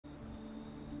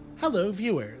Hello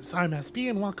viewers, I'm SB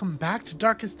and welcome back to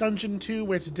Darkest Dungeon 2,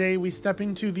 where today we step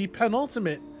into the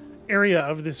penultimate area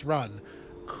of this run.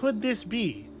 Could this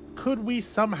be? Could we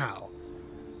somehow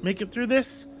make it through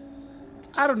this?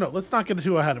 I don't know, let's not get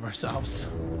too ahead of ourselves.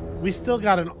 We still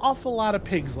got an awful lot of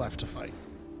pigs left to fight.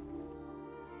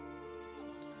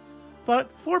 But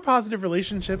for positive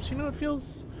relationships, you know, it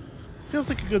feels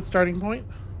like a good starting point.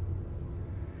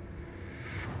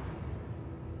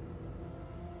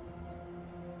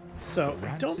 So,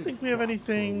 I don't think we have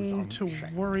anything to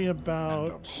worry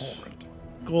about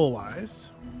goal-wise.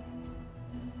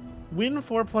 Win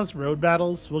 4+ road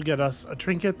battles will get us a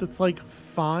trinket that's, like,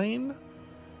 fine.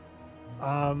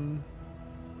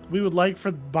 We would like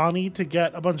for Bonnie to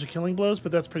get a bunch of killing blows,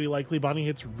 but that's pretty likely. Bonnie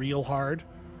hits real hard.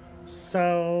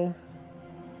 So,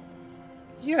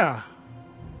 yeah.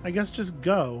 I guess just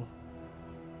go.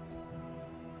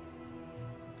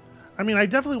 I mean, I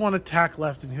definitely want to tack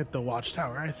left and hit the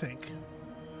watchtower, I think.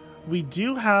 We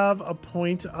do have a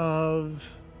point of...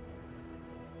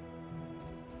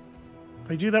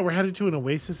 If I do that, we're headed to an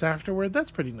oasis afterward. That's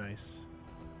pretty nice.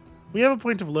 We have a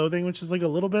point of loathing, which is like a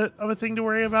little bit of a thing to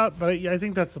worry about, but yeah, I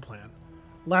think that's the plan.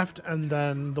 Left and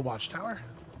then the watchtower.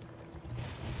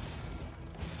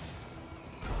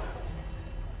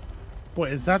 Boy,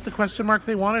 is that the question mark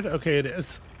they wanted? Okay, it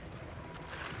is.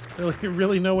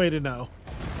 Really no way to know.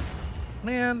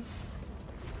 Man.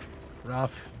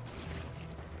 Rough.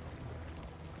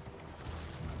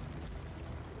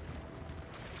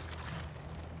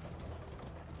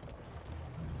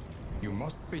 You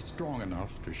must be strong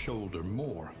enough to shoulder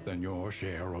more than your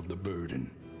share of the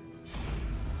burden.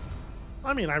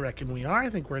 I mean, I reckon we are. I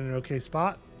think we're in an okay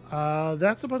spot.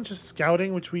 That's a bunch of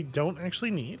scouting, which we don't actually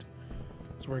need.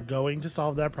 So we're going to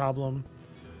solve that problem.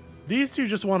 These two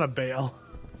just want to bail.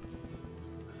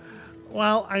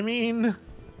 Well, I mean...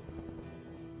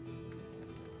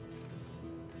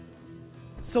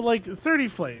 So, like, 30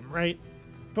 flame, right?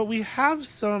 But we have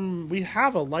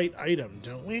a light item,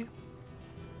 don't we?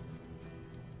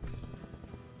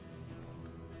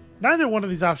 Neither one of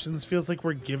these options feels like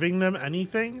we're giving them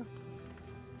anything.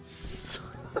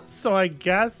 So I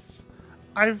guess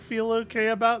I feel okay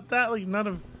about that. Like,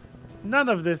 none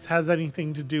of this has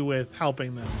anything to do with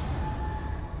helping them.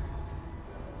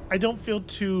 I don't feel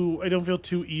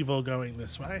too evil going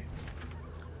this way.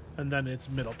 And then it's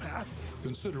middle path.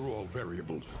 Consider all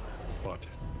variables, but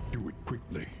do it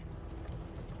quickly.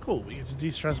 Cool, we get to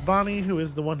de-stress Bonnie, who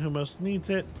is the one who most needs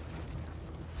it.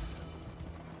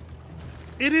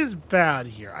 It is bad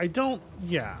here.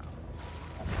 Yeah.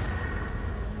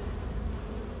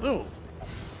 Oh.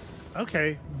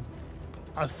 Okay.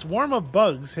 A swarm of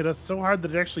bugs hit us so hard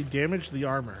that it actually damaged the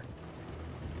armor.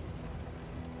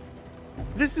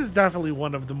 This is definitely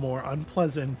one of the more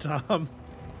unpleasant,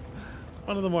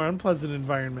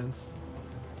 environments.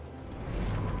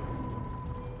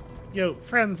 Yo,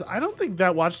 friends, I don't think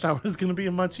that watchtower is going to be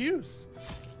of much use.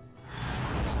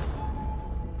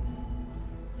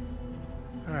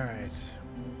 All right.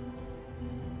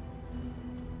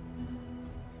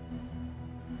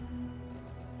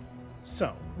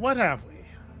 So, what have we?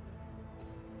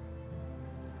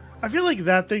 I feel like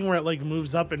that thing where it like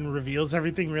moves up and reveals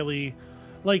everything really,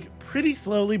 like, pretty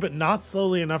slowly, but not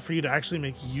slowly enough for you to actually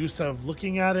make use of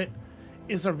looking at it,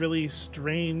 is a really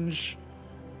strange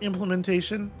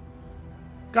implementation.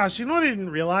 Gosh, you know what I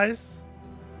didn't realize?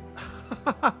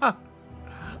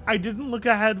 I didn't look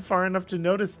ahead far enough to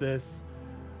notice this.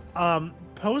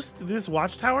 Post this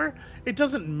watchtower, it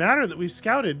doesn't matter that we've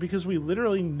scouted because we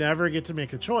literally never get to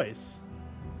make a choice.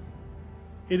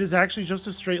 It is actually just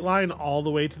a straight line all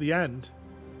the way to the end.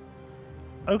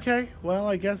 Okay, well,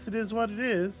 I guess it is what it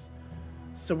is.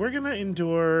 So we're gonna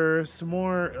endure some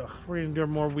more. We're gonna endure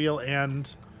more wheel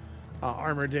and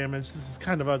armor damage. This is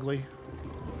kind of ugly.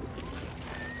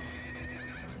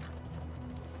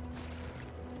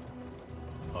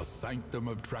 A sanctum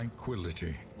of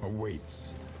tranquility awaits.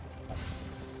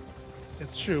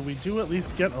 It's true, we do at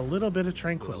least get a little bit of The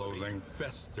tranquility. loathing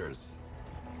festers.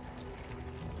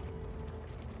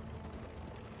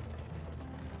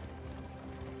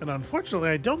 And unfortunately,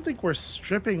 I don't think we're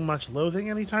stripping much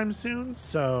loathing anytime soon,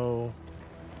 so...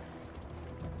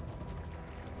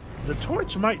 The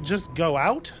torch might just go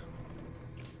out.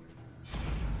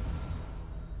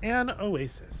 And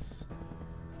oasis.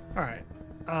 Alright.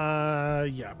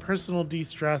 Yeah, personal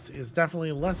de-stress is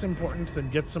definitely less important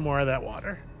than get some more of that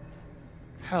water.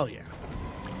 Hell yeah.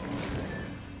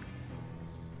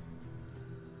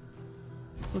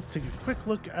 So let's take a quick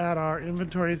look at our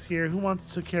inventories here. Who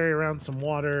wants to carry around some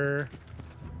water?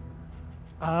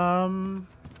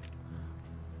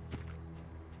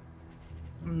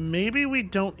 maybe we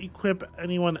don't equip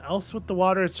anyone else with the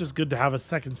water. It's just good to have a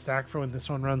second stack for when this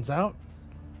one runs out.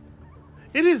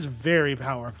 It is very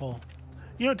powerful.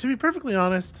 You know, to be perfectly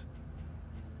honest,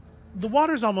 the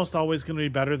water's almost always going to be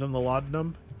better than the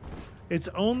laudanum. It's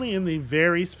only in the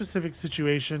very specific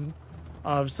situation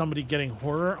of somebody getting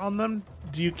horror on them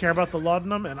do you care about the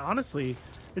laudanum, and honestly,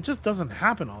 it just doesn't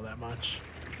happen all that much.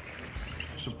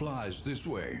 Supplies this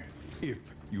way, if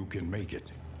you can make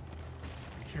it.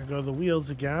 Here go the wheels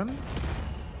again.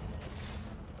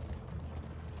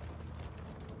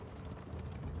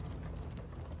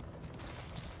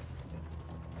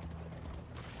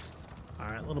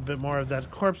 Alright, a little bit more of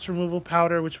that corpse removal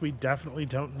powder, which we definitely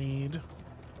don't need.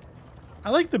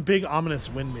 I like the big ominous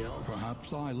windmills.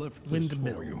 Perhaps I left this for you.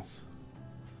 Windmills.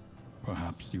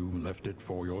 Perhaps you left it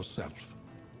for yourself.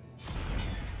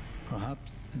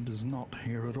 Perhaps it is not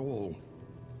here at all.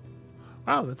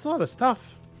 Wow, that's a lot of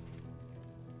stuff.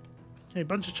 A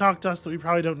bunch of chalk dust that we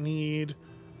probably don't need.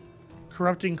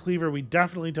 Corrupting cleaver we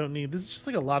definitely don't need. This is just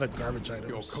like a lot of garbage items.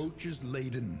 Your coach is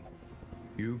laden.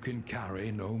 You can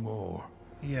carry no more.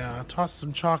 Yeah, toss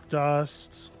some chalk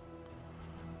dust.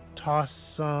 Toss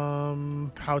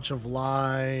some pouch of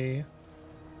lye.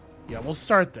 Yeah, we'll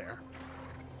start there.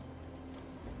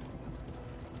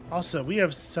 Also, we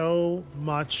have so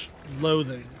much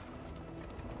loathing.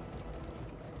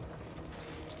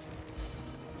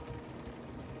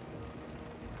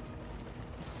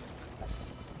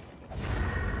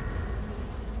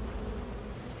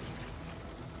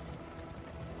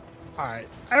 Alright,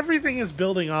 everything is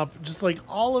building up, just like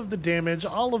all of the damage,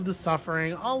 all of the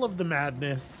suffering, all of the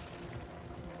madness.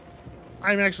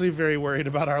 I'm actually very worried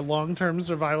about our long-term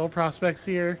survival prospects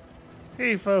here.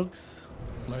 Hey, folks.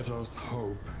 Let us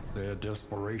hope their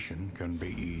desperation can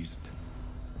be eased.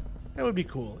 That would be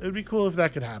cool. It would be cool if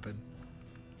that could happen.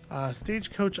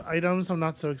 Stagecoach items I'm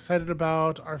not so excited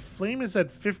about. Our flame is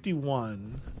at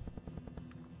 51.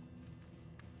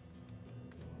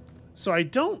 So I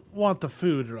don't want the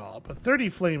food at all, but 30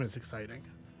 flame is exciting.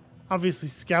 Obviously,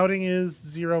 scouting is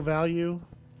 0 value.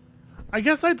 I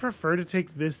guess I'd prefer to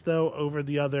take this, though, over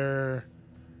the other...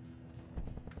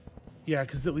 Yeah,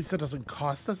 because at least it doesn't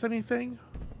cost us anything.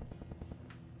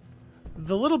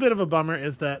 The little bit of a bummer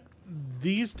is that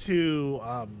these two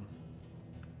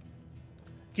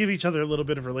give each other a little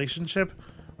bit of relationship,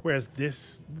 whereas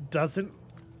this doesn't.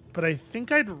 But I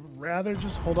think I'd rather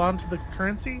just hold on to the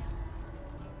currency.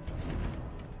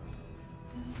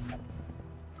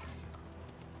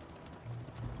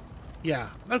 Yeah,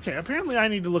 okay, apparently I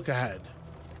need to look ahead.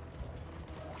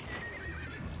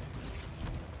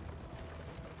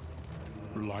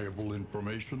 Reliable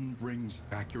information brings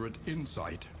accurate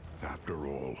insight, after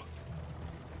all.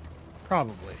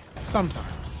 Probably.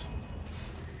 Sometimes.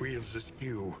 Wheels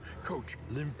askew, coach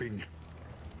limping.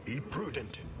 Be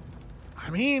prudent.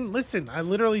 I mean, listen, I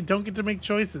literally don't get to make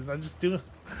choices. I'm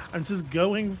just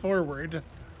going forward.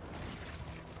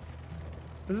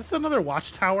 Is this another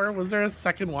watchtower? Was there a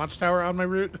second watchtower on my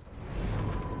route?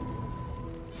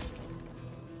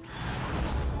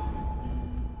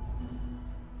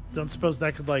 Don't suppose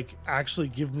that could, like, actually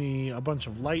give me a bunch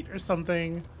of light or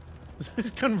something?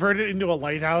 Convert it into a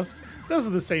lighthouse? Those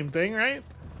are the same thing, right?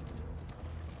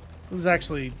 This has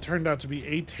actually turned out to be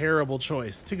a terrible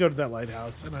choice to go to that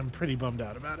lighthouse, and I'm pretty bummed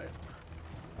out about it.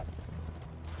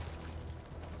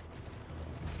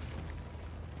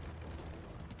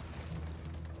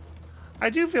 I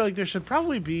do feel like there should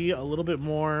probably be a little bit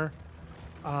more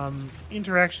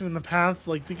interaction in the paths.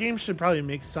 Like, the game should probably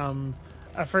make some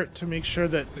effort to make sure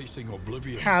that Facing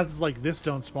oblivion, paths like this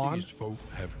don't spawn, these folk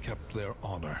have kept their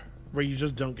honor. where you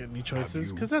just don't get any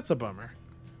choices, because that's a bummer.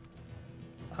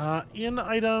 In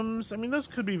items, I mean, those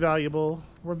could be valuable.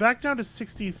 We're back down to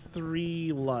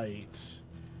 63 light.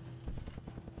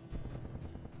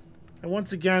 And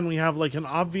once again, we have like an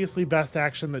obviously best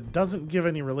action that doesn't give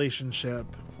any relationship.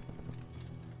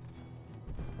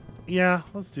 Yeah,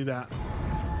 let's do that.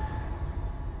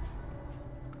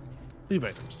 Leave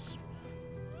items.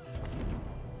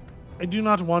 I do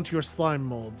not want your slime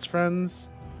molds, friends.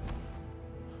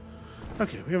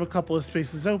 Okay, we have a couple of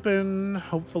spaces open.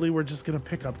 Hopefully we're just going to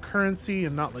pick up currency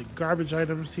and not like garbage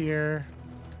items here.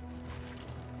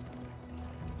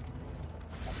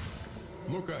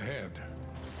 Look ahead.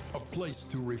 A place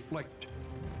to reflect,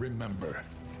 remember,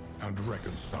 and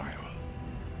reconcile.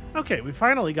 Okay, we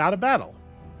finally got a battle.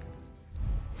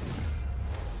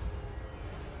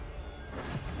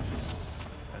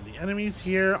 And the enemies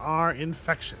here are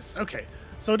infectious. Okay,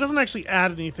 so it doesn't actually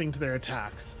add anything to their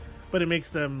attacks, but it makes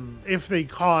them, if they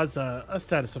cause a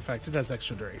status effect, it has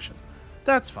extra duration.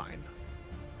 That's fine.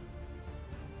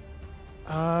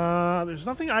 There's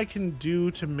nothing I can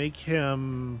do to make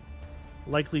him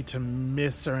likely to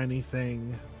miss or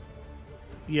anything.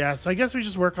 Yeah, so I guess we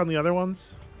just work on the other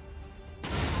ones.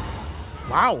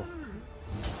 Wow.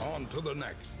 On to the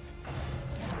next.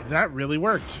 That really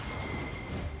worked.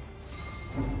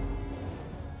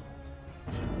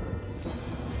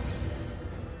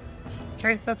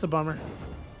 Okay, that's a bummer.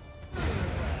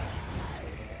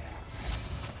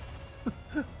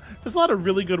 There's a lot of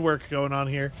really good work going on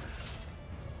here.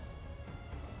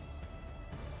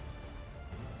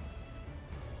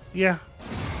 Yeah.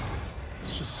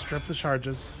 Let's just strip the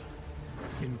charges.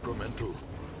 Incremental,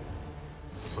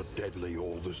 but deadly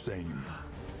all the same.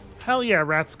 Hell yeah,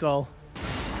 Rat Skull.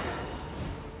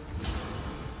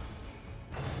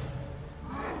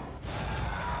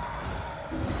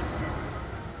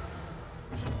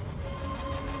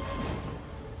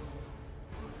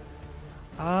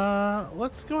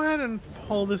 Let's go ahead and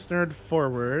pull this nerd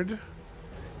forward.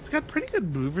 It's got pretty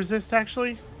good move resist,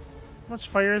 actually. How much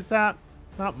fire is that?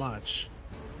 Not much.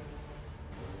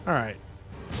 Alright.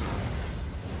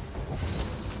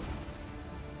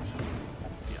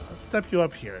 Yeah, let's step you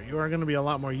up here. You are going to be a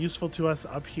lot more useful to us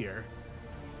up here.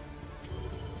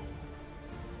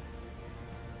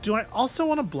 Do I also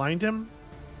want to blind him?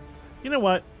 You know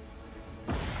what?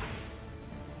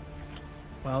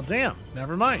 Well, damn.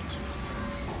 Never mind.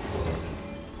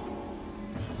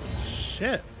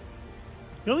 Shit.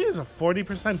 He only has a 40%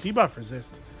 debuff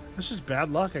resist. That's just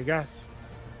bad luck, I guess.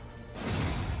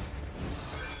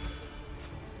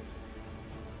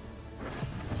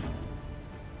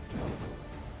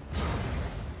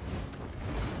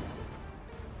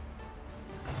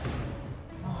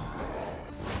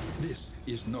 This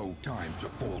is no time to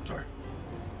falter.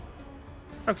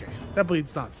 Okay, that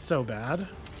bleed's not so bad.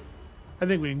 I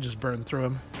think we can just burn through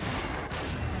him.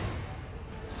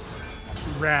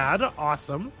 Rad,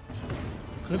 awesome.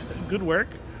 Good work.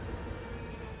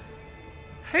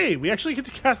 Hey, we actually get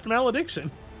to cast Malediction.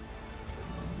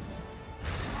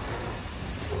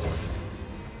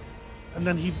 And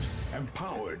then he...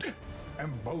 Empowered,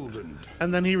 emboldened.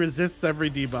 And then he resists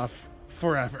every debuff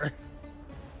forever.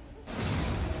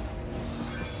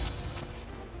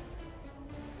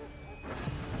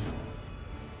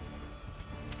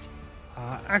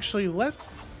 Actually,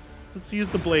 let's use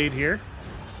the blade here.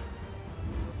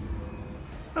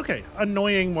 Okay,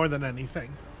 annoying more than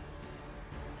anything.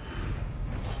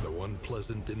 Though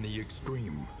unpleasant in the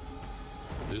extreme.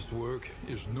 This work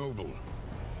is noble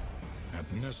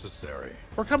and necessary.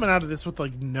 We're coming out of this with,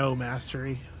 like, no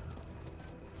mastery.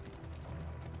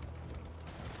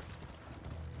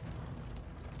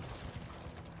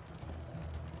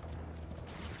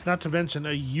 Not to mention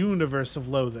a universe of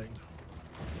loathing.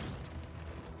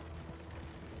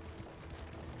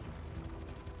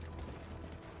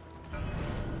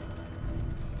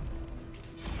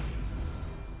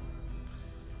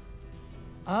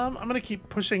 I'm going to keep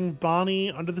pushing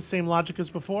Bonnie under the same logic as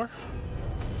before.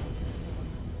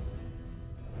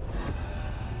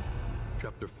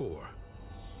 Chapter 4.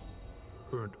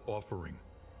 Burnt Offering.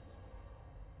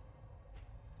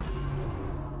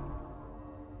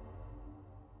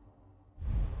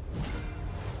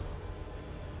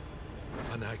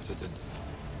 An accident.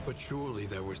 But surely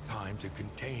there was time to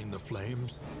contain the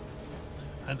flames.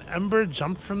 An ember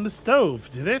jumped from the stove,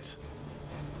 did it?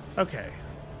 Okay.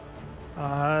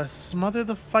 Smother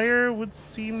the fire would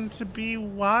seem to be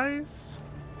wise.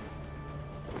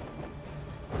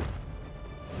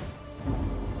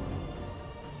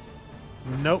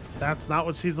 Nope, that's not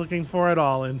what she's looking for at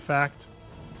all, in fact.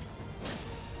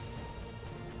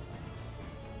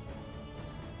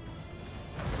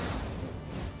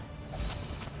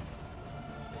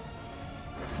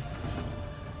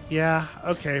 Yeah,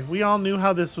 okay, we all knew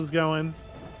how this was going.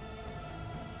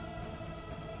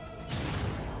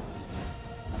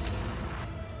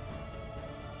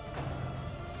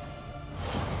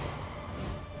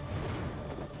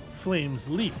 Flames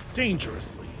leap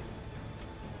dangerously.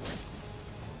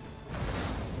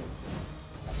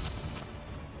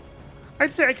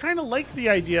 I'd say I kind of like the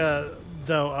idea,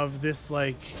 though, of this,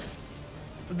 like,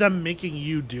 them making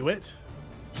you do it.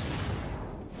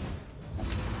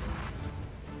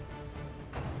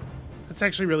 That's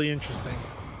actually really interesting.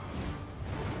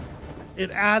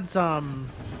 It adds, you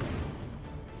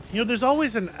know, there's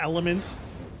always an element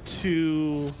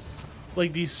to,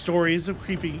 like, these stories of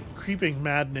creeping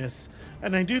madness,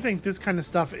 and I do think this kind of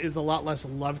stuff is a lot less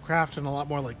Lovecraft and a lot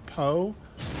more like Poe.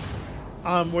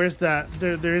 Whereas that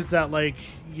there is that, like,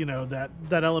 you know, that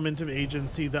element of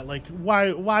agency that, like,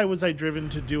 why was I driven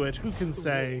to do it? Who can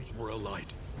say? The wolves were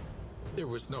alight. There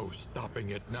was no stopping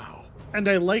it now. And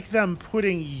I like them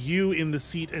putting you in the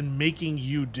seat and making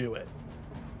you do it.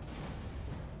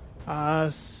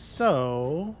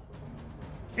 So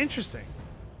interesting.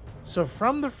 So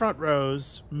from the front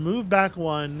rows, move back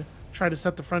one, try to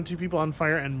set the front two people on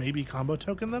fire, and maybe combo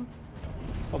token them?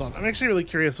 Hold on, I'm actually really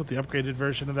curious what the upgraded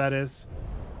version of that is.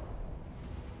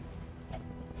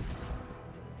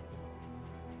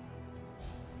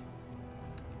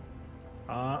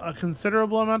 A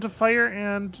considerable amount of fire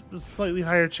and a slightly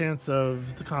higher chance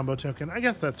of the combo token. I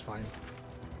guess that's fine.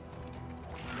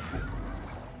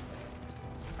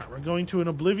 Alright, we're going to an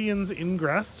Oblivion's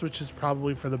Ingress, which is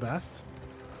probably for the best.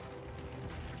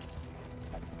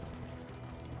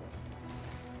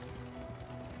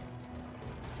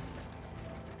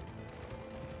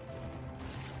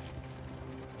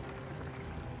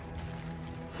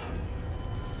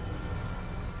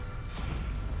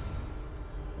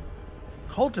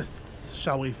 Cultists,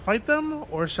 shall we fight them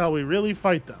or shall we really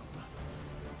fight them?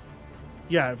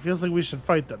 Yeah, it feels like we should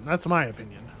fight them. That's my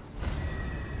opinion.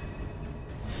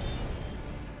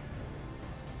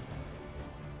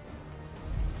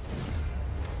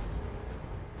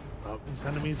 Oh, these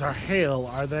enemies are hail,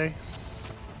 are they?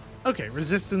 Okay,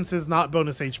 resistance is not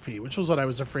bonus HP, which was what I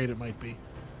was afraid it might be.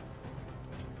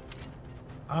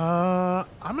 I'm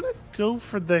gonna go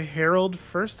for the Herald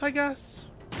first, I guess.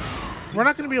 We're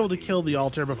not going to be able to kill the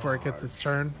altar before it gets its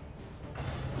turn.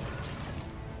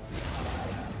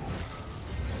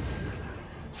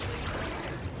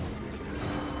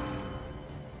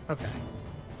 Okay.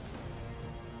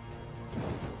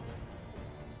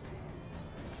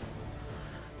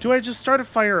 Do I just start a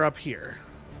fire up here?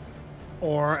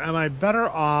 Or am I better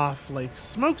off, like,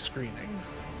 smoke screening?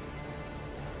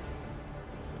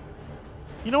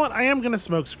 You know what? I am going to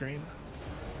smoke screen.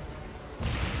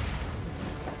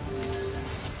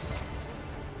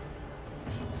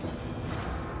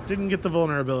 Didn't get the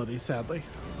vulnerability, sadly.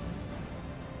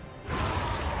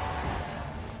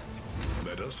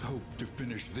 Let us hope to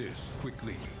finish this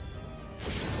quickly.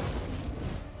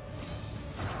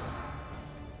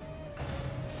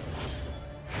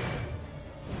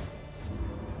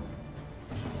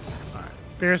 Alright,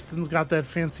 Barristan's got that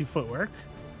fancy footwork.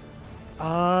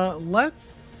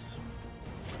 Let's...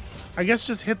 I guess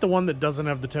just hit the one that doesn't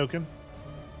have the token.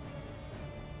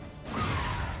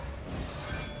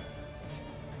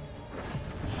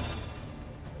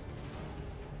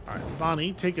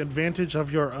 Bonnie, take advantage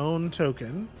of your own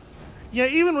token. Yeah,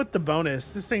 even with the bonus,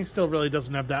 this thing still really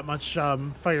doesn't have that much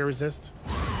fire resist.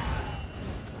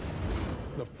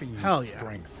 The fiend's Hell yeah.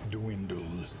 strength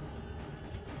dwindles.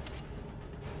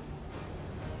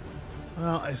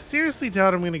 Well, I seriously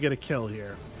doubt I'm going to get a kill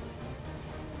here.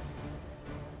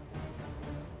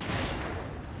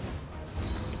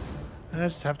 I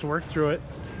just have to work through it.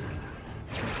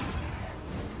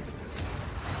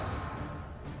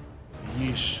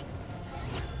 Yeesh.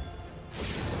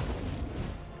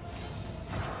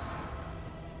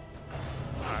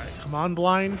 Come on,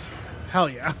 blind. Hell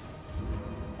yeah.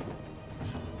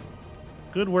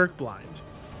 Good work, blind.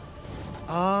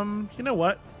 You know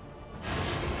what?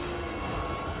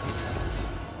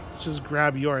 Let's just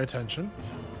grab your attention.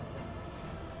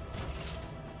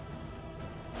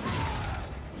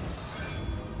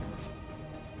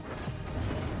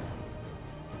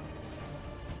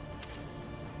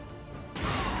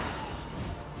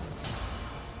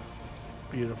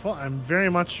 Beautiful. I'm very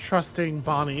much trusting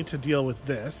Bonnie to deal with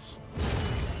this.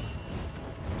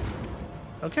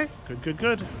 Okay, good, good,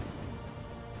 good.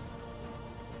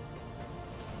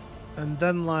 And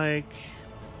then, like...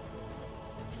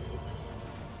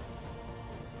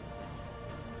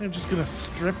 I'm just gonna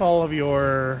strip all of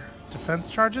your defense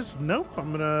charges? Nope,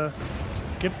 I'm gonna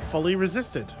get fully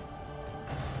resisted.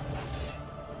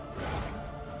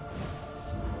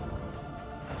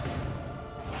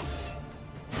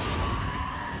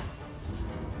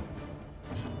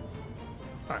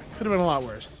 Alright, could have been a lot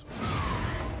worse.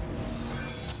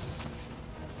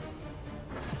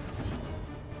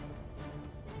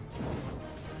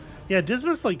 Yeah,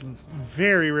 Dismas, like,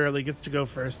 very rarely gets to go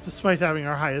first, despite having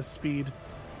our highest speed.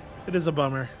 It is a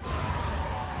bummer.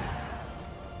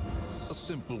 A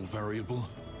simple variable,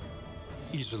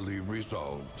 easily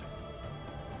resolved.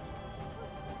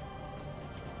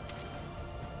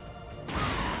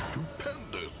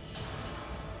 Stupendous.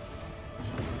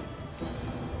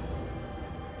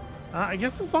 I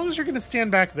guess as long as you're going to stand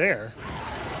back there.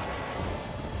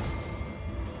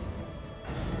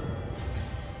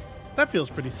 That feels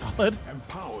pretty solid.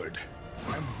 Empowered,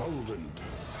 emboldened.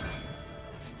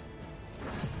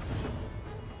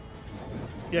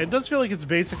 Yeah, it does feel like it's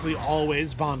basically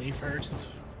always Bonnie first.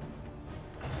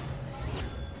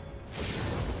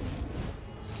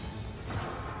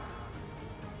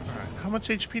 much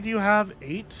HP do you have?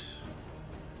 8?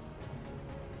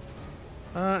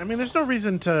 I mean, there's no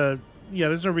reason to... Yeah,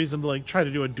 there's no reason to, like, try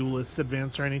to do a duelist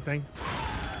advance or anything.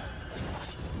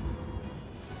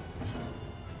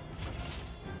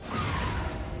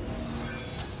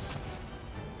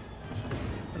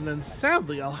 And then,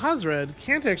 sadly, Alhazred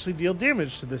can't actually deal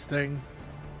damage to this thing.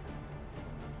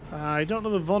 I don't know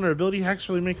the vulnerability hex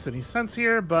really makes any sense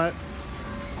here, but...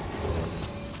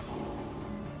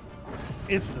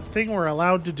 it's the thing we're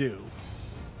allowed to do.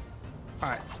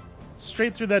 Alright.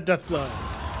 Straight through that death blow.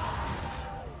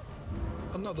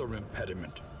 Another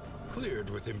impediment, cleared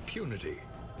with impunity.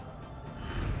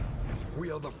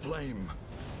 We are the flame,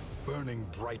 burning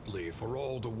brightly for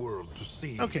all the world to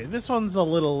see. Okay, this one's a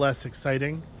little less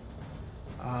exciting.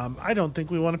 I don't think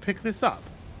we want to pick this up.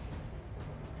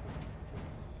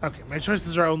 Okay, my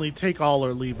choices are only take all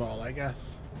or leave all, I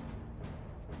guess.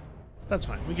 That's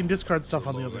fine. We can discard stuff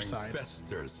on the other side.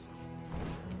 Festers.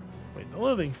 Wait, the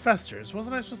loathing festers.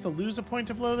 Wasn't I supposed to lose a point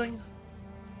of loathing?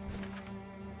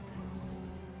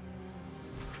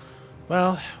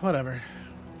 Well, whatever.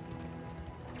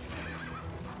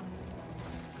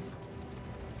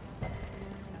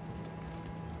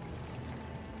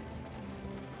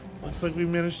 Looks like we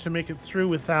managed to make it through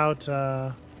without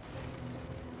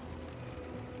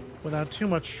too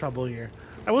much trouble here.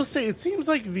 I will say, it seems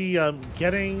like the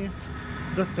getting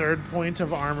the 3rd point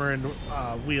of armor and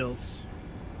wheels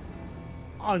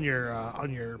on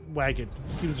your wagon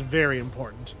seems very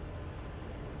important.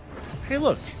 Hey,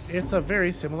 look, it's a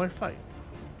very similar fight.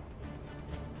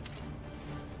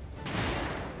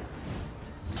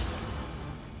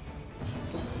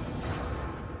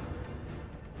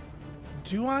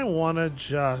 Do I want to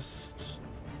just...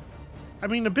 I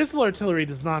mean, Abyssal Artillery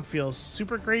does not feel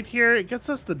super great here. It gets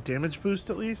us the damage boost,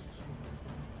 at least.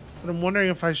 But I'm wondering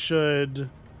if I should...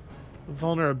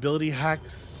 vulnerability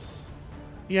hex...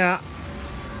 Yeah,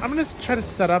 I'm going to try to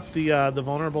set up the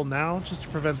vulnerable now, just to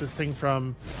prevent this thing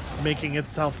from making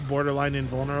itself borderline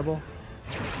invulnerable.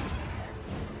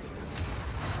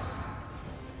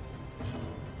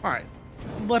 Alright,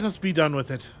 let us be done with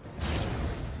it.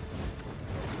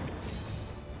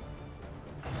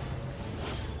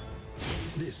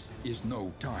 This is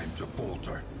no time to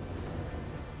falter.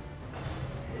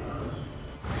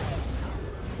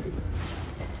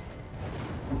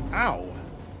 Ow.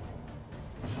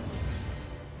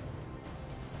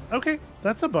 Okay,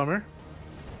 that's a bummer.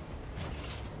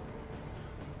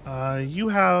 You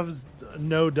have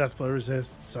no death blow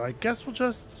resist, so I guess we'll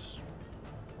just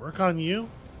work on you.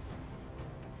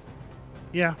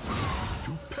 Yeah.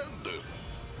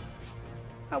 Stupendous.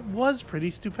 That was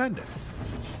pretty stupendous.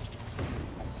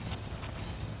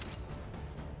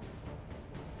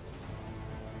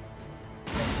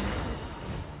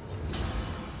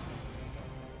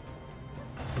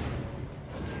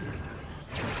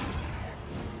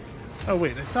 Oh,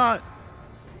 wait, I thought...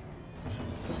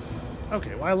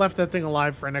 Okay, well, I left that thing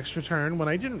alive for an extra turn when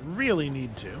I didn't really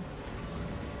need to.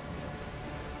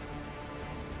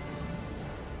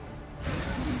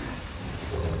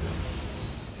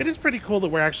 It is pretty cool that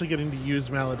we're actually getting to use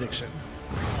Malediction.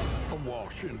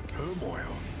 Awash in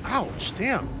turmoil. Ouch,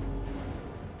 damn.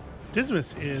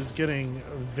 Dismas is getting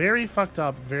very fucked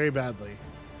up very badly.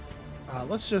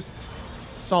 Let's just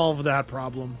solve that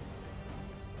problem.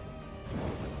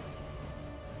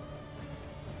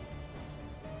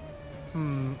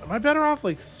 Am I better off,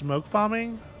 like, smoke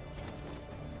bombing?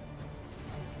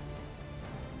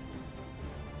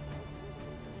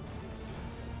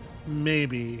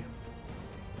 Maybe.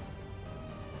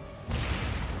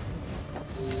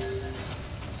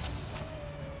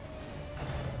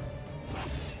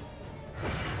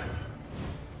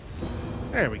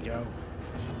 There we go.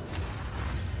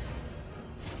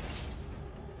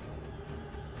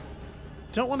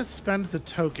 Don't want to spend the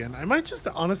token. I might just,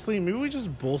 honestly, maybe we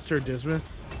just bolster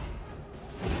Dismas.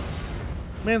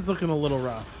 Man's looking a little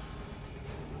rough.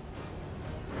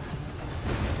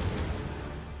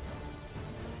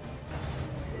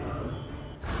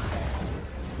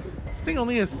 This thing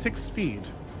only has 6 speed.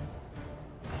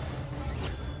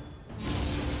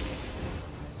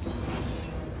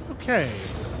 Okay.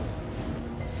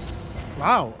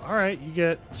 Wow, alright, you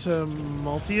get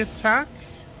multi-attack?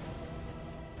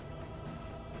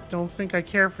 Don't think I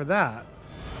care for that.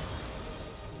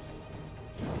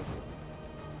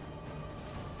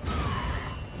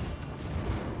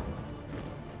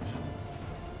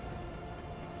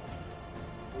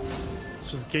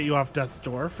 Let's just get you off death's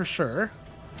door for sure.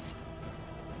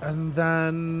 And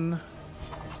then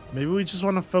maybe we just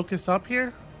want to focus up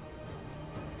here?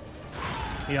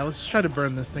 Yeah, let's try to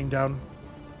burn this thing down.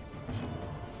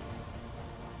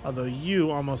 Although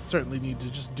you almost certainly need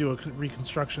to just do a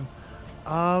reconstruction.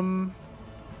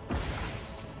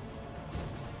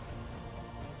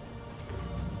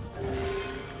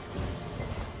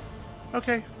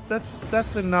 Okay,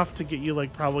 that's enough to get you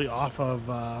like probably off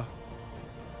of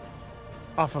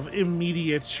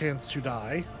immediate chance to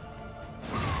die.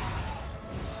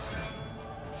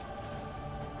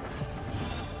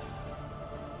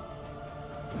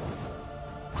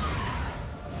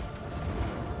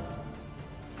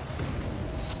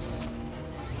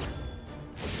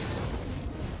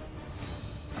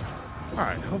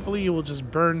 Alright, hopefully you will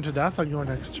just burn to death on your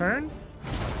next turn.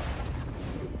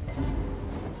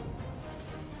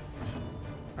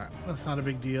 Alright, that's not a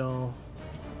big deal.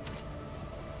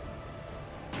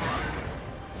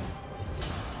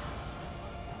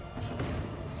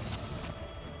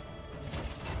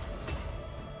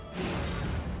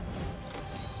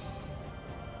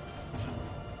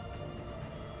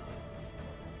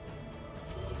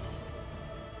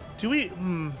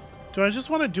 Do I just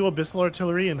want to do Abyssal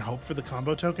Artillery and hope for the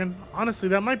combo token? Honestly,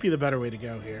 that might be the better way to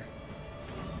go here.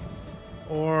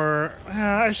 Or,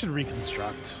 I should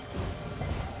reconstruct.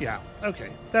 Yeah,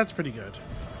 okay, that's pretty good.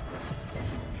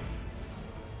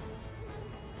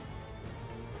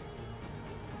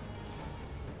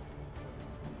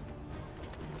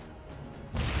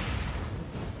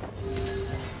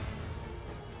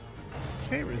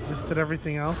 Okay, resisted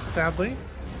everything else, sadly.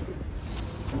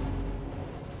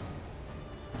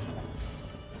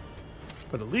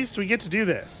 But at least we get to do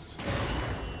this.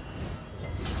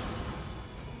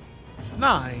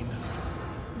 9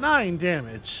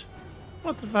 damage.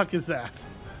 What the fuck is that?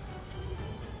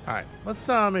 Alright, let's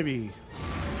maybe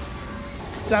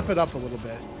step it up a little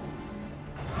bit.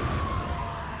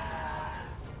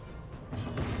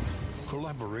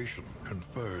 Collaboration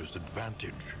confers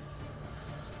advantage.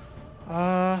 Do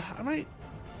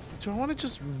I want to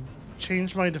just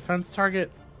change my defense target?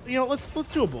 You know, let's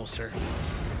do a bolster.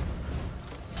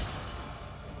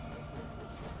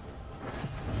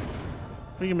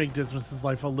 We can make Dismas's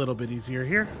life a little bit easier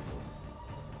here.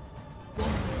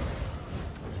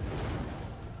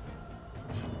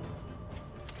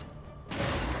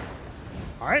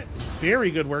 Alright, very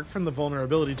good work from the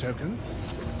vulnerability tokens.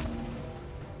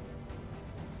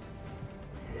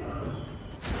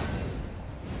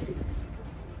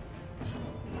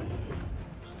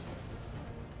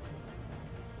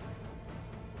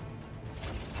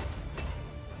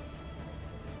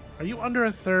 Are you under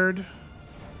a third?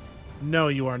 No,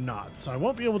 you are not. So I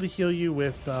won't be able to heal you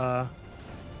with Alhazred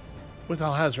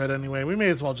anyway. We may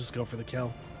as well just go for the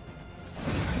kill.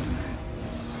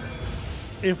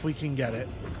 If we can get it.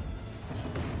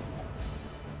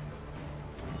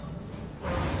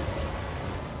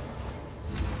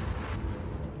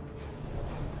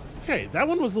 Okay, that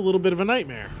one was a little bit of a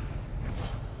nightmare.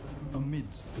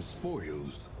 Amidst the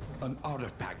spoils, an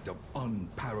artifact of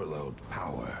unparalleled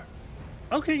power.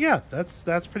 Okay, yeah,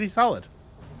 that's pretty solid.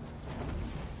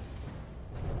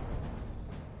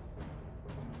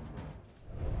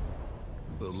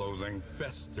 The loathing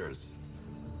festers.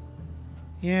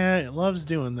 Yeah, it loves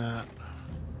doing that.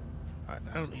 Alright,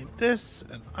 I don't need this,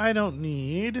 and I don't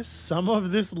need some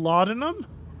of this laudanum.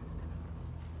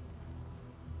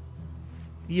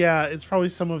 Yeah, it's probably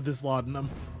some of this laudanum.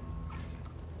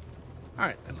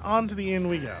 Alright, and on to the inn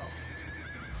we go.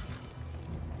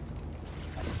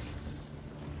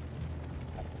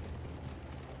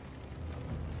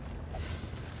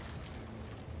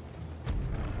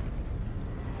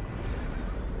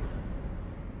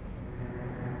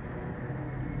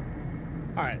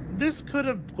 Alright, this could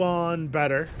have gone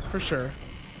better, for sure.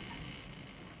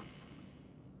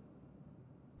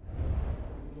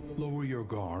 Lower your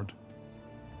guard.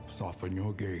 Soften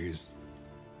your gaze.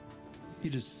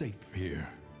 It is safe here.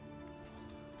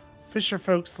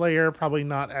 Fisherfolk Slayer, probably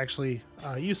not actually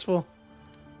useful.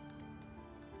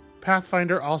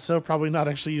 Pathfinder, also probably not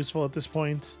actually useful at this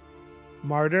point.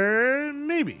 Martyr,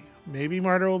 maybe. Maybe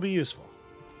Martyr will be useful.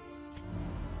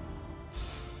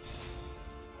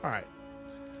 Alright.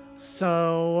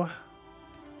 So,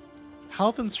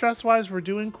 health and stress-wise, we're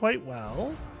doing quite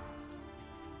well.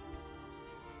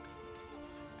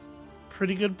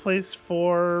 Pretty good place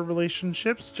for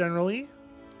relationships, generally.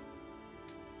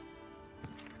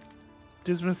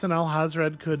 Dismas and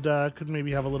Alhazred could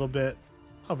maybe have a little bit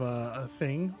of a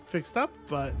thing fixed up,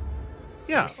 but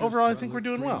yeah, overall I think we're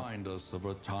doing well. Remind us of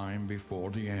a time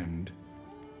before the end.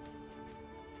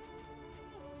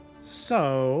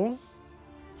 So,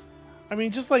 I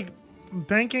mean, just like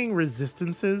banking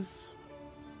resistances,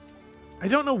 I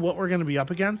don't know what we're going to be up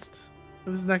against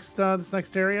in this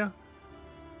next area.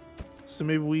 So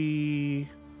maybe we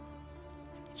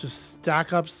Just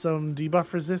stack up some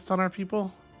debuff resist on our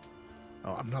people.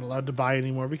 Oh, I'm not allowed to buy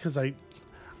anymore because I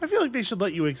feel like they should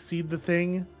let you exceed the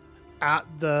thing at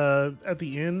the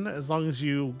inn as long as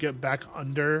you get back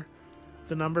under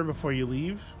the number before you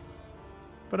leave.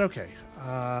 But okay.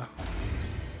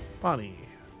 Bonnie.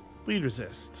 Bleed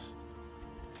resist.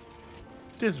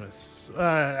 Dismas.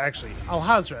 Actually,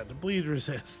 Alhazred. Bleed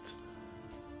resist.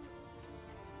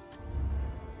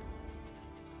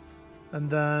 And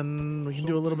then we can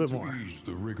do a little bit more. Ease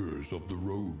the rigors of the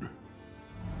road.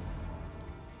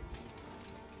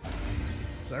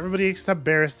 So everybody except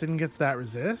Barristan gets that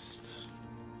resist.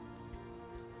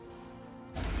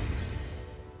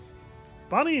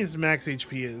 Bonnie's max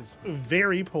HP is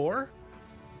very poor,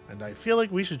 and I feel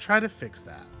like we should try to fix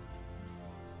that.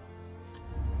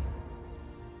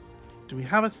 Do we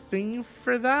have a thing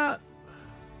for that?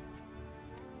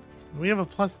 We have a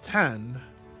plus 10.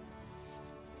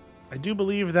 I do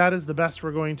believe that is the best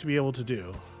we're going to be able to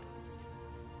do.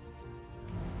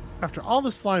 After all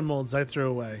the slime molds I threw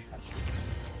away.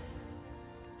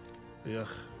 Ugh.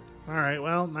 Alright,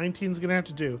 well, 19's gonna have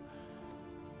to do.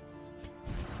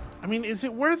 I mean, is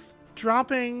it worth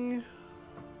dropping...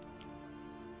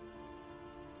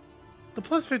 The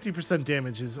plus 50%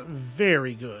 damage is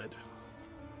very good.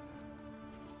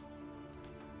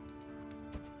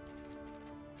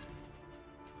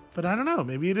 But I don't know,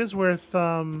 maybe it is worth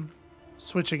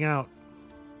switching out.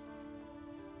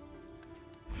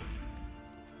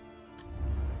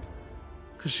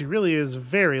 Because she really is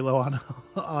very low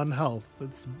on health.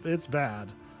 It's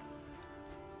bad.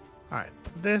 Alright,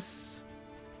 this...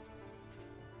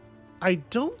 I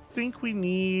don't think we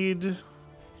need...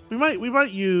 We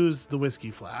might use the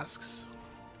whiskey flasks.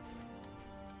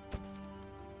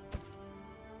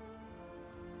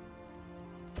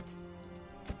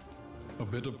 A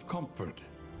bit of comfort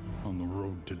on the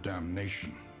road to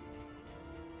damnation.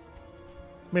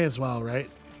 May as well, right?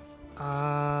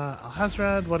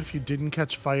 Alhazred, what if you didn't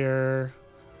catch fire?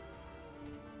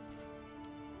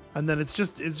 And then it's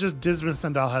just Dismas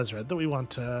and Alhazred that we want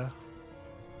to...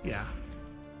 Yeah.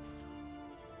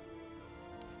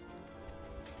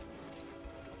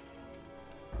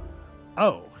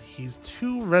 Oh, he's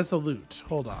too resolute.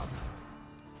 Hold on.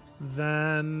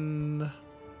 Then...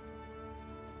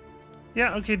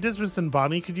 Yeah, okay, Dismas and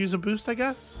Bonnie could use a boost, I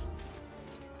guess.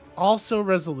 Also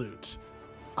resolute.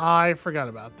 I forgot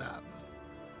about that.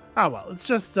 Oh well, it's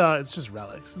just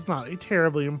relics. It's not a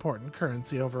terribly important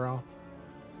currency overall.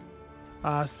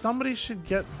 Somebody should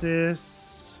get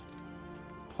this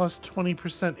plus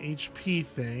 20% HP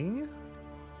thing.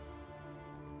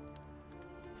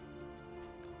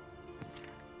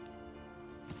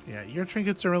 Yeah, your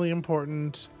trinkets are really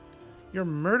important. Your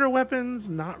murder weapons,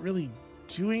 not really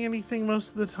doing anything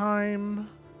most of the time.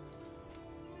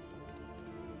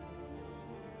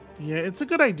 Yeah, it's a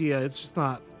good idea. It's just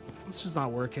not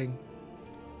working.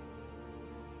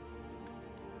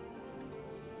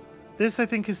 This I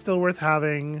think is still worth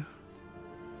having.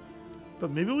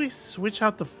 But maybe we switch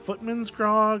out the footman's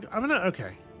grog.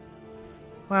 Okay.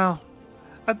 Well,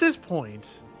 at this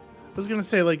point, I was gonna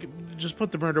say like just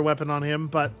put the murder weapon on him,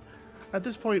 but at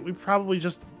this point we probably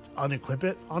just unequip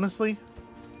it, honestly.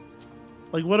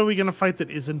 Like, what are we gonna fight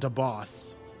that isn't a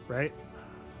boss, right?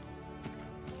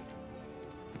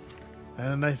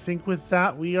 And I think with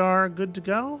that, we are good to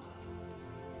go.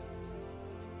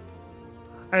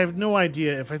 I have no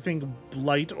idea if I think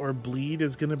Blight or Bleed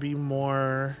is gonna be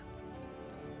more...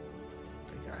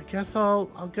 I guess I'll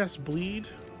guess Bleed.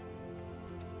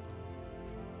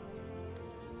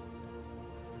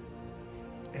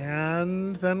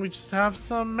 And then we just have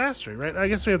some mastery, right? I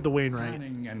guess we have the Wainwright.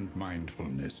 Planning and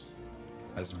mindfulness.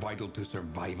 As vital to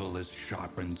survival as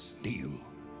sharpened steel.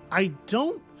 I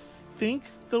don't think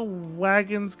the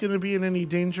wagon's gonna be in any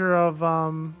danger of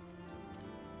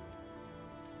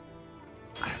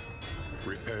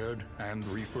Repaired and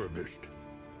refurbished.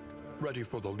 Ready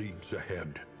for the leagues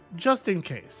ahead. just in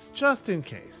case.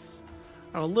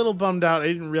 I'm a little bummed out. I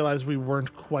didn't realize we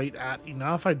weren't quite at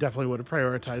enough. I definitely would have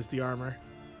prioritized the armor.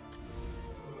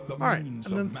 All right, and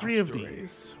then 3 of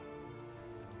these.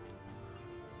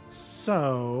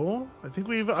 So, I think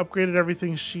we've upgraded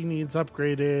everything she needs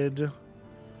upgraded.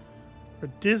 For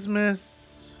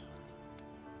Dismas.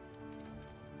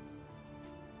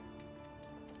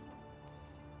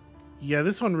 Yeah,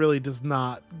 this one really does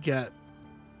not get...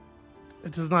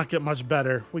 It does not get much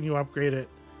better when you upgrade it.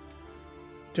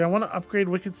 Do I want to upgrade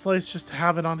Wicked Slice just to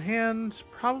have it on hand?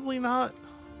 Probably not.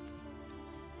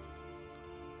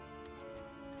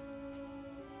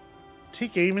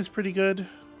 Take Aim is pretty good.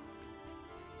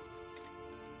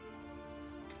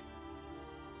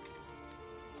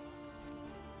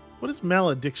 What does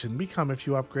malediction become if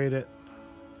you upgrade it?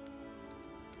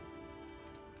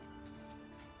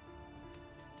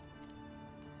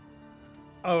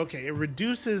 Oh, okay. It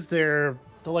reduces the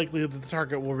likelihood that the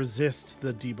target will resist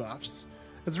the debuffs.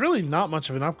 It's really not much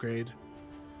of an upgrade.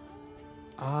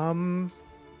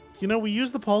 You know, we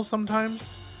use the pulse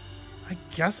sometimes. I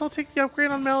guess I'll take the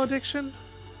upgrade on malediction.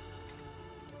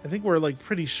 I think we're like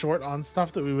pretty short on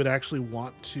stuff that we would actually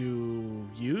want to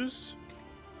use.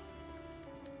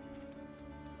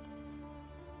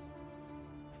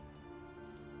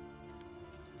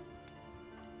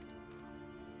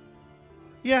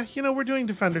 Yeah, you know, we're doing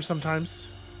defender sometimes.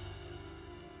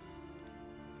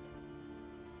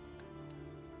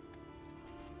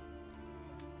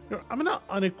 You know, I'm gonna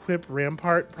unequip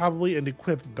Rampart probably and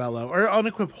equip Bellow, or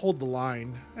unequip Hold the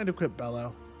Line and equip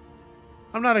Bellow.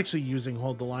 I'm not actually using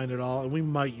Hold the Line at all, and we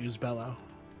might use Bellow.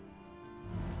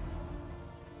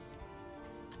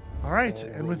 All right,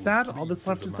 and with that, all that's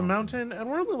left is the mountain, and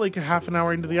we're only like a half an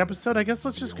hour into the episode. I guess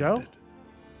let's just go.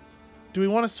 Do we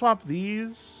want to swap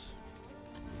these?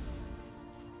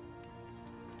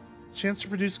 Chance to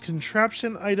produce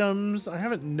contraption items. I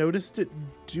haven't noticed it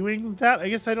doing that. I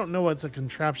guess I don't know what's a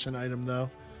contraption item,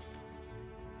 though.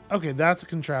 Okay, that's a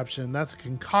contraption. That's a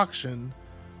concoction.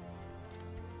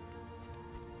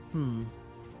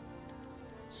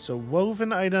 So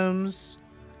woven items.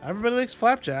 Everybody likes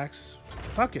flapjacks.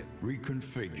 Fuck it.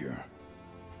 Reconfigure.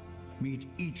 Meet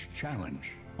each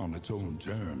challenge on its own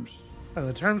terms. And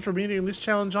the terms for meeting this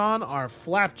challenge on are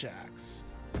flapjacks.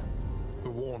 The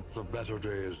warmth of better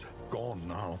days gone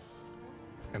now,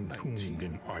 entombed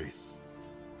in ice.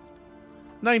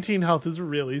 19 health is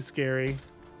really scary.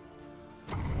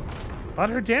 But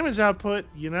her damage output,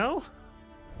 you know?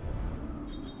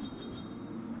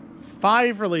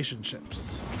 5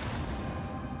 relationships.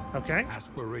 Okay.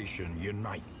 Aspiration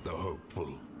unites the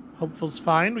hopeful. Hopeful's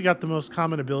fine. We got the most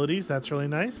common abilities. That's really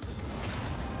nice.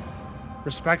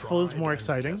 Respectful is more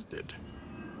exciting. Tested.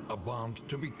 A bond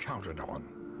to be counted on.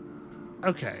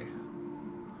 Okay.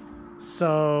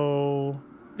 So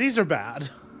these are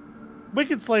bad.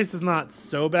 Wicked Slice is not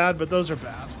so bad, but those are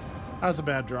bad. That was a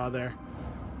bad draw there.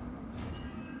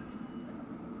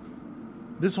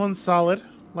 This one's solid,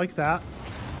 like that.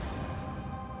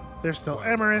 There's still While the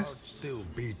heart Amorous. still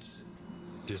beats.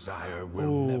 Desire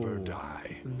will never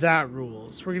die. That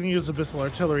rules. We're going to use Abyssal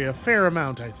Artillery a fair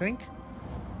amount, I think.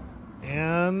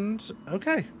 And,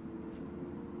 okay.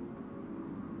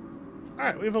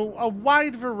 Alright, we have a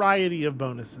wide variety of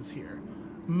bonuses here.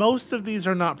 Most of these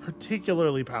are not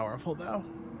particularly powerful, though.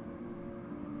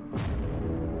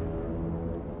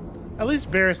 At least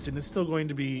Barristan is still going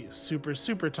to be super,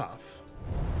 super tough.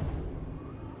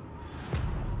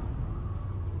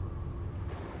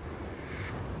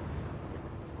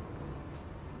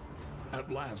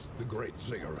 At last, the great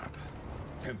ziggurat.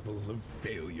 Temple of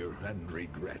failure and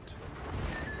regret.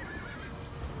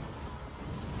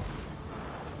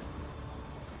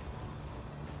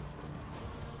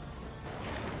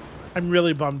 I'm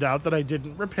really bummed out that I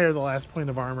didn't repair the last point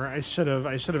of armor. I should have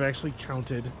actually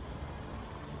counted.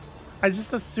 I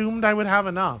just assumed I would have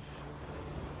enough.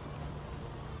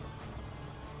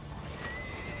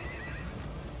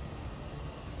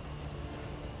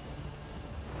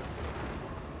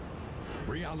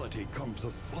 Reality comes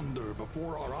asunder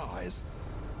before our eyes.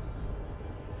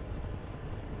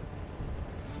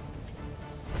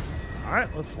 All right,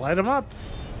 let's light them up.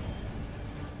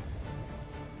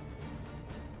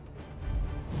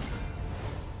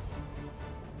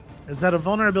 Is that a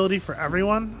vulnerability for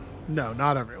everyone? No,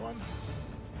 not everyone.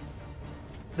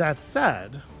 That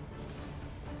said,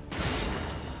 I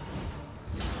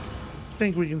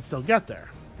think we can still get there.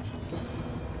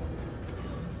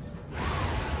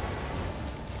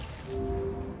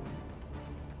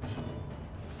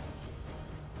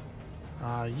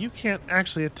 You can't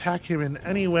actually attack him in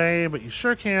any way, but you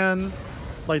sure can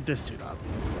light this dude up.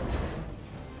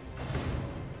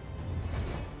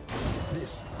 This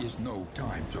is no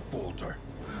time to falter.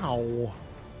 Ow.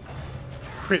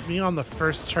 Crit me on the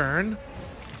first turn.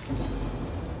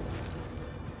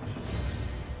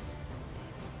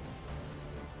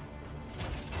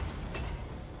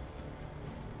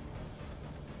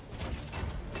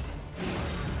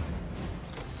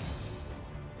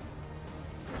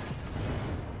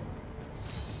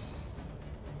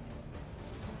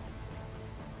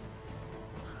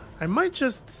 I might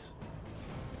just...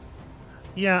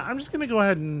 Yeah, I'm just going to go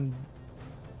ahead and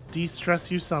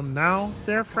de-stress you some now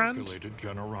there, friend. Calculated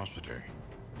generosity.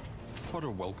 But a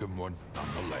welcome one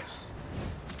nonetheless.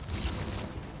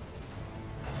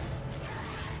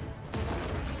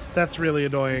 That's really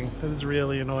annoying. That is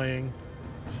really annoying.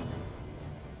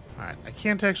 Alright. Alright, I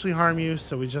can't actually harm you,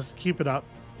 so we just keep it up.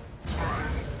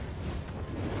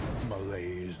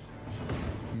 Malaise,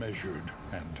 measured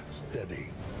and steady.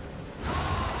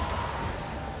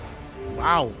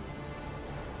 Wow.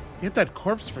 Hit that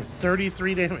corpse for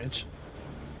 33 damage.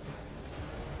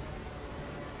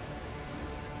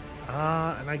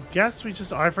 And I guess we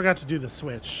just... Oh, I forgot to do the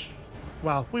switch.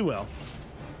 Well, we will.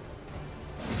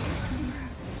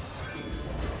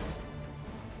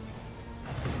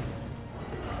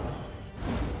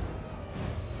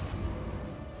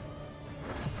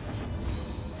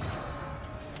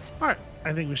 Alright,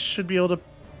 I think we should be able to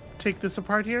take this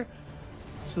apart here.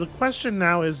 So the question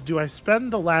now is, do I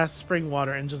spend the last spring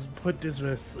water and just put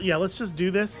Dismas... Yeah, let's just do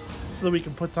this so that we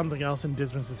can put something else in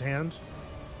Dismas's hand.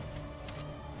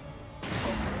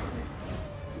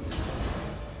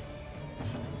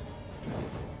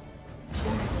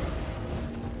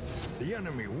 The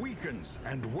enemy weakens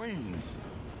and wanes.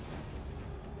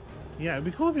 Yeah, it'd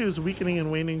be cool if he was weakening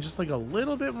and waning just like a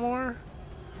little bit more.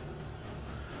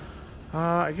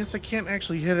 I guess I can't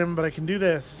actually hit him, but I can do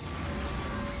this.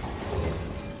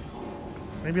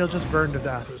 Maybe I'll just burn to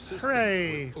death.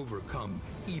 Hooray! Overcome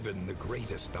even the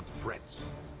greatest of threats.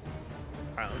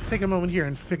 Alright, let's take a moment here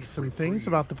and fix some things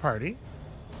about the party.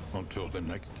 Until the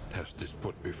next test is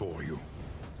put before you.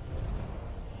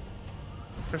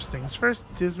 First things first,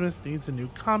 Dismas needs a new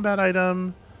combat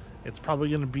item. It's probably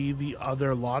going to be the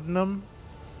other laudanum.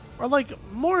 Or like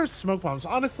more smoke bombs.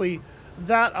 Honestly,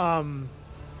 that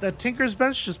Tinker's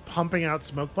Bench just pumping out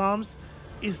smoke bombs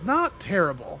is not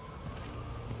terrible.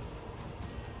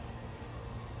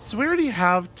 So we already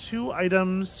have 2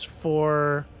 items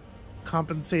for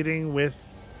compensating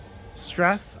with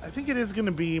stress. I think it is going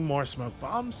to be more smoke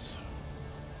bombs.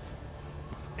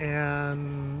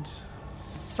 And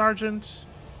Sergeant,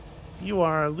 you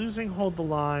are losing hold the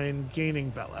line, gaining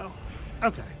bellow.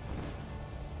 Okay.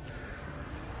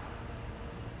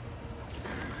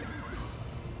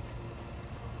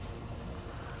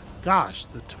 Gosh,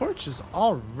 the torch is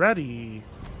already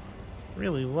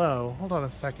really low. Hold on a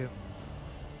second.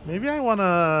 Maybe I want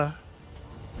to...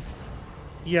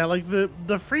 Yeah, like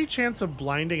the free chance of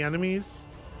blinding enemies.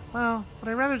 Well, would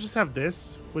I rather just have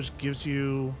this, which gives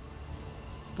you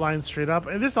blind straight up?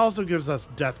 And this also gives us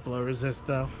death blow resist,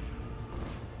 though.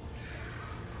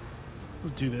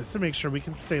 Let's do this to make sure we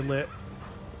can stay lit.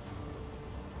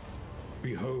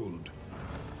 Behold,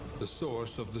 the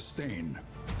source of the stain.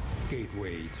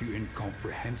 Gateway to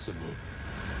incomprehensible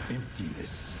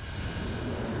emptiness.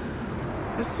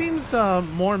 This seems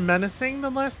more menacing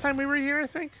than last time we were here, I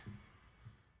think.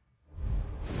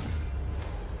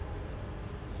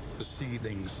 The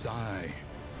seething sigh.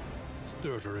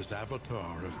 Stertorous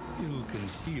avatar of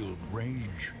ill-concealed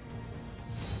rage.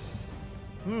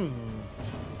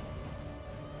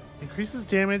 Increases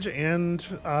damage and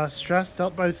stress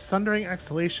dealt by sundering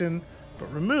exhalation,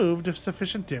 but removed if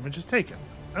sufficient damage is taken.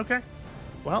 Okay.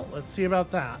 Well, let's see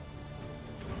about that.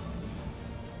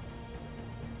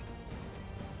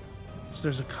 So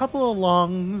there's a couple of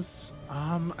lungs.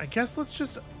 I guess let's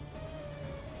just...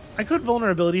 I could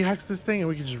vulnerability hex this thing and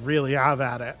we could just really have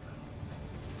at it.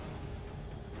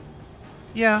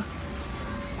 Yeah.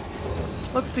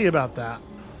 Let's see about that.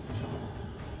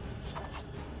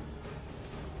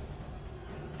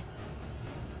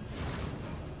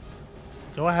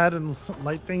 Go ahead and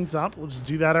light things up. We'll just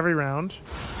do that every round.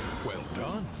 Well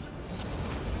done.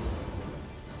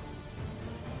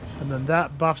 And then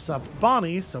that buffs up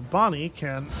Bonnie, so Bonnie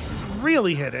can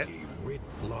really hit it. Writ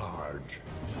large.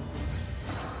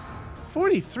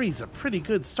 43 is a pretty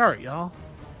good start, y'all.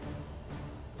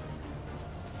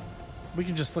 We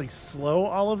can just, like, slow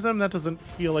all of them. That doesn't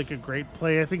feel like a great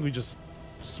play. I think we just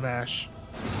smash.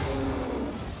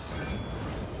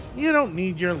 You don't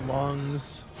need your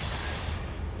lungs.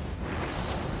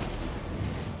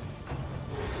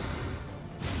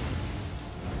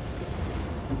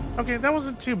 Okay, that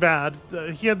wasn't too bad.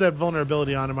 He had that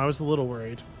vulnerability on him. I was a little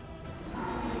worried.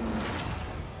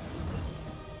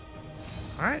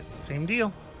 Alright, same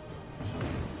deal.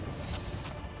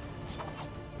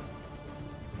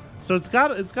 So it's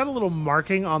got a little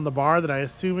marking on the bar that I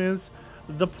assume is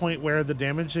the point where the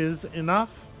damage is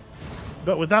enough.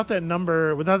 But without that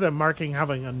number, without that marking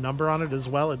having a number on it as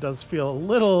well, it does feel a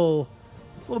little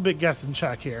bit guess and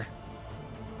check here.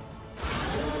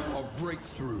 A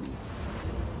breakthrough.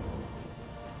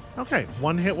 Okay,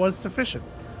 1 hit was sufficient.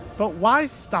 But why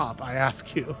stop, I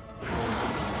ask you?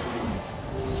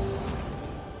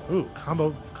 Ooh,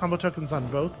 combo tokens on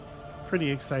both.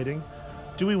 Pretty exciting.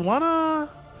 Do we wanna...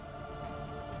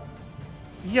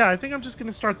 Yeah, I think I'm just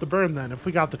gonna start the burn then, if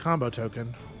we got the combo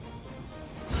token.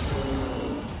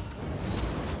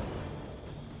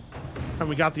 And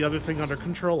we got the other thing under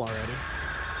control already.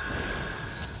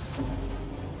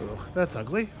 Ugh, that's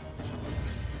ugly.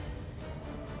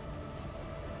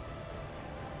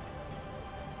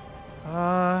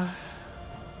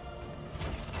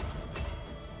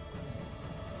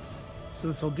 So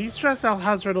this will de-stress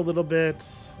Alhazred a little bit.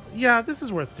 Yeah, this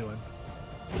is worth doing.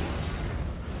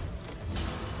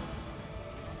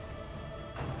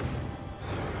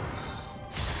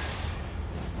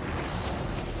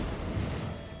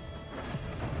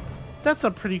 That's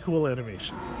a pretty cool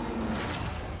animation.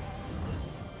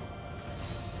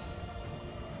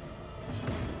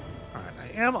 Alright,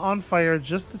 I am on fire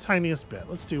just the tiniest bit.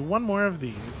 Let's do one more of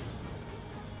these.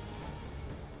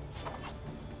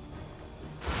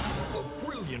 A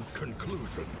brilliant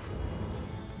conclusion.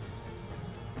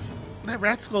 That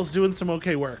rat skull's doing some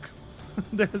okay work.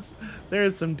 there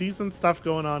is some decent stuff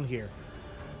going on here.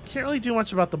 Can't really do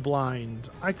much about the blind.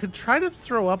 I could try to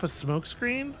throw up a smoke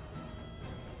screen.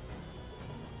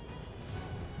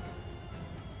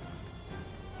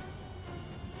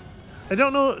 I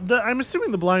don't know. I'm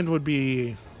assuming the blind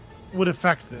would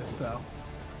affect this, though.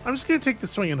 I'm just gonna take the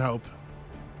swing and hope.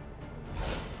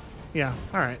 Yeah.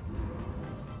 All right.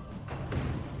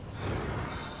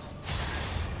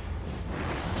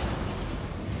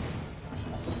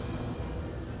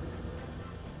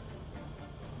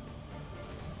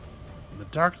 The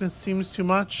darkness seems too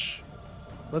much.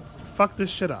 Let's fuck this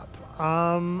shit up.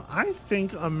 I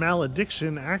think a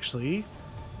malediction actually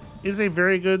is a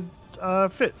very good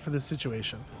fit for this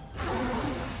situation.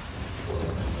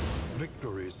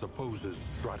 Victory supposes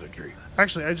strategy.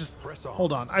 Actually,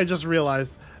 hold on. I just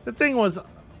realized the thing was,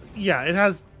 yeah, it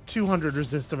has 200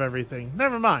 resist of everything.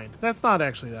 Never mind. That's not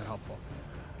actually that helpful.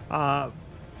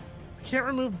 Can't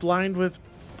remove blind with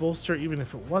bolster even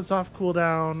if it was off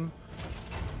cooldown.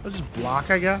 I'll just block,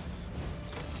 I guess.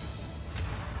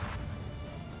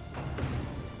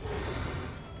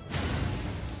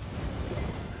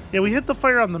 Yeah, we hit the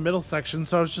fire on the middle section,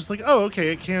 so I was just like, oh, okay,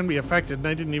 it can be affected, and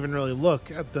I didn't even really look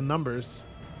at the numbers.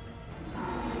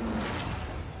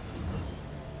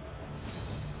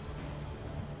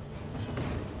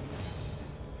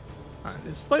 Alright,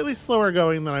 it's slightly slower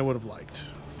going than I would have liked.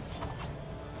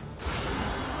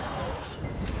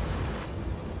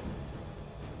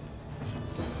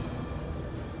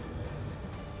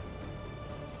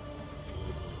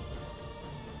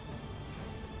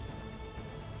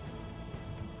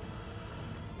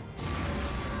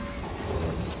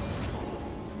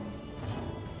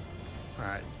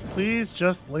 Please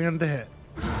just land the hit.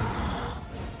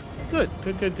 Good,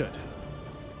 good, good, good.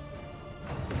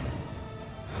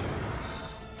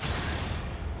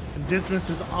 And Dismas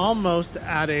is almost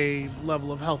at a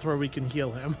level of health where we can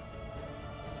heal him.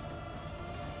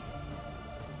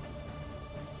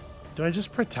 Do I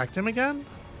just protect him again?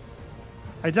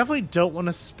 I definitely don't want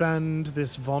to spend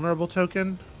this vulnerable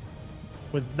token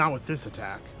not with this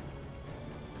attack.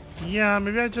 Yeah,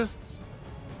 maybe I just...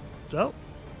 Oh,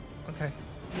 okay.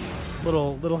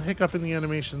 Little hiccup in the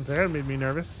animation there. It made me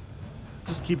nervous.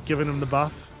 Just keep giving him the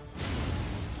buff.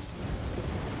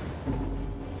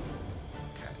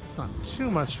 Okay, it's not too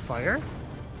much fire.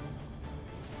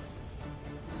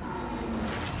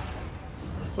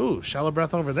 Ooh, shallow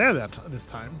breath over there this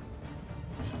time.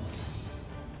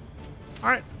 All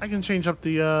right, I can change up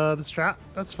the strat.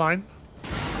 That's fine. I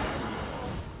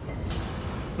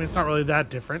mean, it's not really that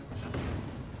different.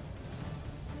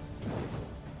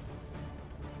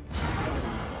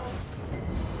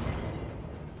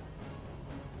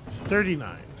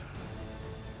 39.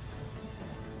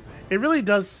 It really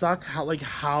does suck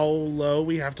how low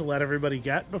we have to let everybody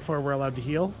get before we're allowed to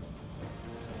heal.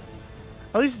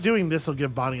 At least doing this will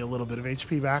give Bonnie a little bit of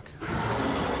HP back.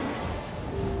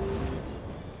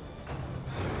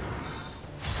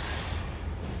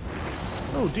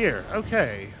 Oh dear,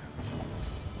 okay.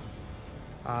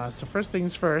 So first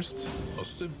things first. A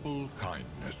simple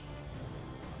kindness.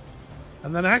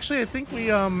 And then actually I think we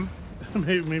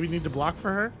maybe need to block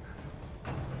for her.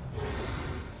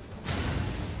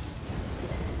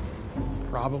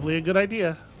 Probably a good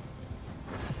idea.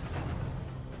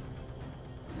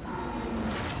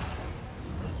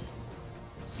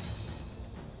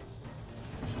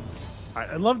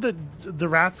 I love that the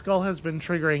rat skull has been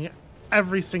triggering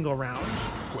every single round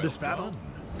this battle.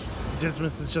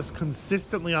 Dismas is just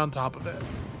consistently on top of it.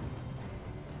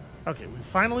 Okay, we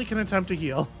finally can attempt to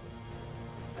heal.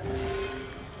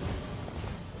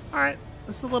 Alright,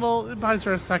 this is it buys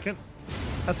her a second.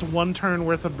 That's one turn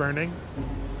worth of burning.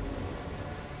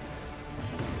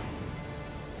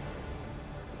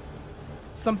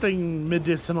 Something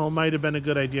medicinal might have been a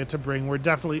good idea to bring. We're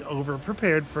definitely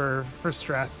over-prepared for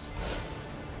stress.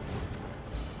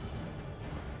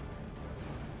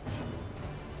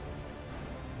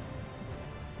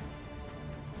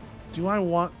 Do I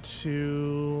want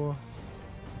to...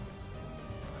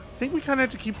 I think we kind of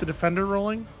have to keep the defender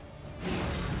rolling.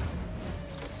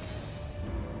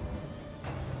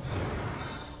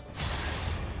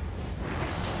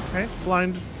 Okay,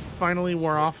 blind finally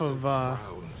wore off of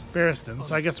Barristan,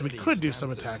 so I guess we could do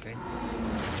some attacking.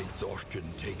 Exhaustion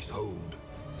takes hold.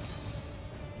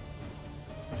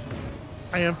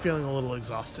 I am feeling a little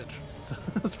exhausted.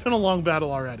 It's been a long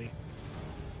battle already.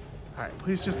 Alright,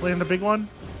 please just land a big one.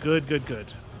 Good, good,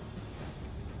 good.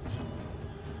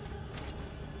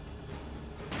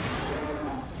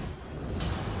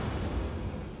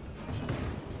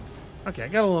 Okay, I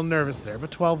got a little nervous there,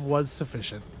 but 12 was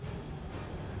sufficient.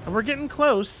 And we're getting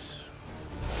close.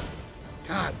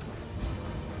 God.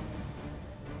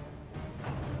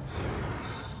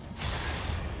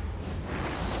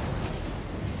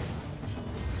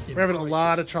 We're having a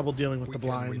lot of trouble dealing with the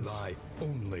blinds. We can rely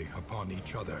only upon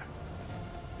each other.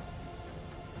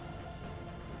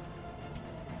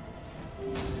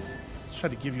 Let's try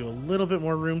to give you a little bit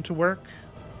more room to work.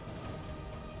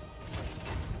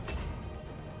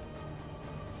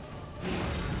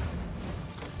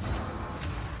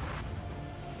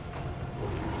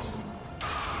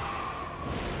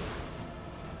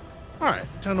 Alright,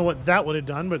 don't know what that would have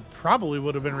done, but probably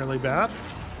would have been really bad.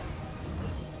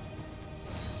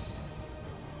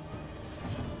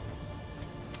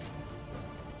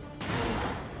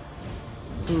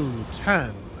 Ooh,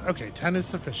 10. Okay, 10 is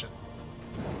sufficient.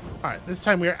 Alright, this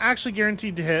time we are actually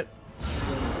guaranteed to hit.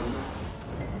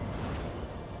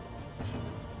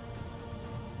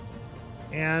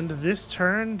 And this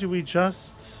turn, do we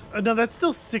just... no, that's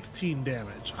still 16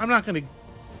 damage. I'm not gonna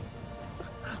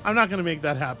make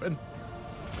that happen.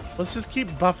 Let's just keep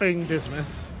buffing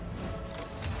Dismas.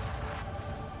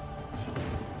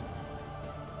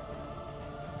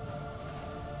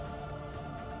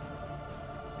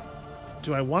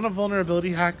 Do I want a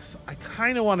vulnerability hacks? I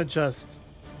kind of want to just...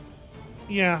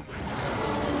 yeah.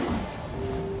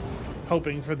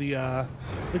 Hoping for the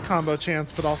combo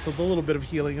chance, but also the little bit of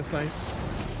healing is nice.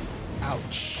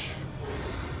 Ouch.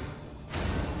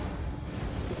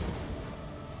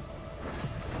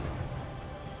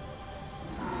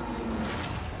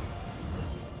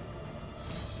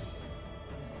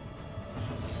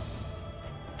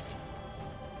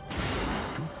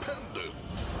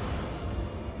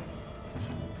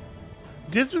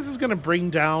 Dismas is going to bring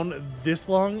down this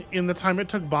long in the time it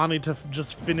took Bonnie to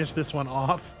just finish this one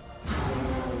off.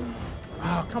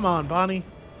 Oh, come on, Bonnie.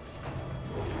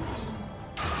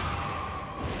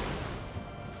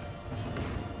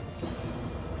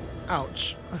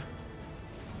 Ouch.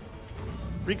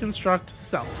 Reconstruct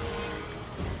self.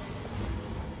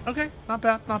 Okay, not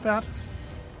bad, not bad.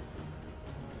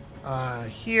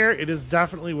 Here, it is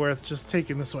definitely worth just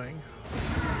taking the swing.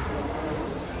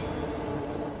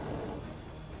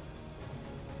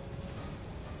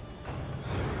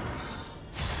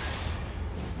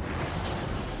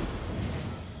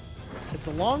 It's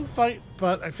a long fight,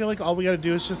 but I feel like all we gotta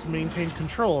do is just maintain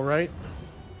control, right?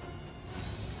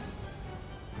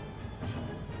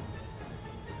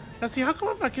 Now see, how come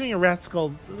I'm not getting a rat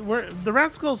skull? The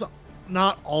rat skull's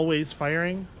not always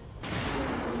firing,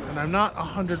 and I'm not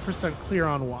 100% clear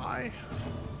on why.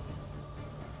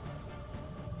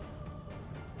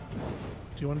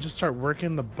 Do you want to just start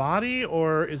working the body,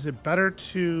 or is it better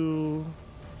to... You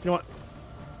know what?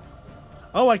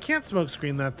 Oh, I can't smoke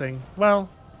screen that thing. Well...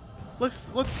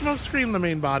 Let's smoke screen the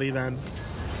main body then.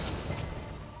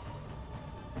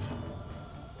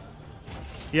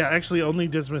 Yeah, actually only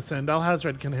Dismas and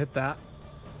Alhazred can hit that.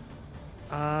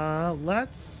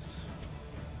 Let's...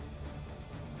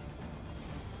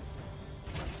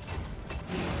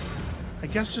 I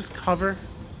guess just cover.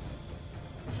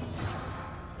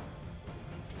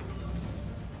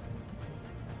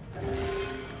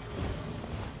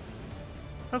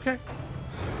 Okay.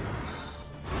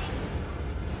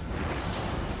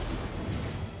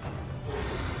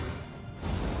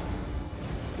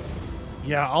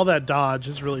 Yeah, all that dodge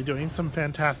is really doing some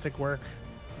fantastic work.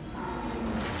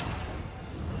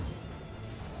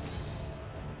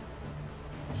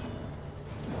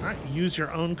 Alright, use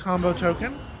your own combo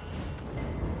token.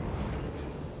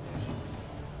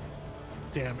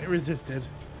 Damn, it resisted.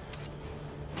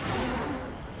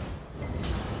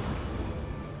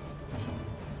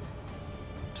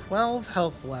 $12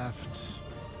 health left.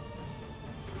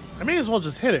 I may as well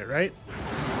just hit it, right?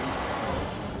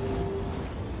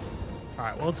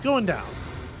 Alright, well, it's going down.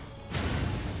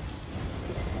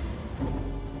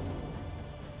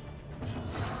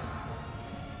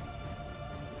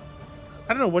 I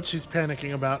don't know what she's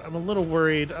panicking about. I'm a little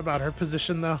worried about her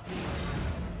position, though.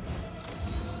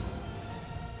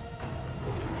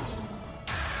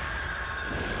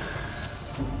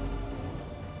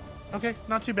 Okay,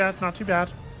 not too bad, not too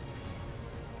bad.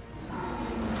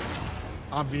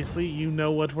 Obviously, you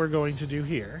know what we're going to do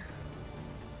here.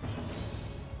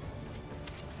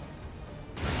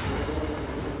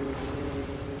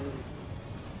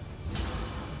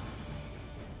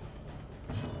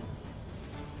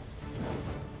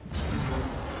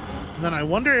 And then I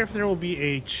wonder if there will be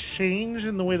a change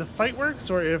in the way the fight works,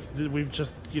 or if we've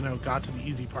just, you know, got to the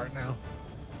easy part now.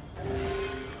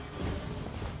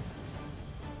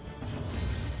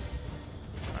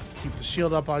 Keep the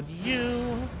shield up on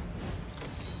you.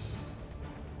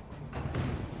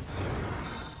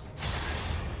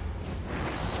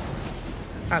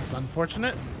 That's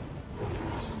unfortunate.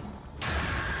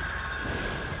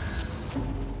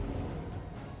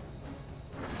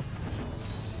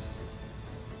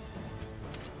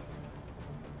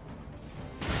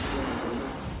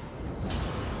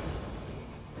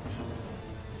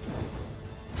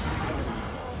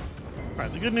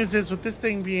 Alright, the good news is with this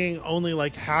thing being only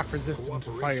like half resistant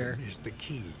to fire, Is the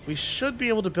key. we should be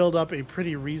able to build up a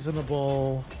pretty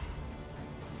reasonable...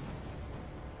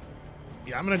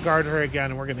 Yeah, I'm going to guard her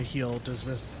again, and we're going to heal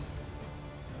Dismas.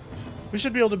 We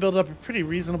should be able to build up a pretty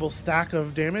reasonable stack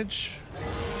of damage.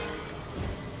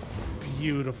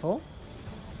 Beautiful.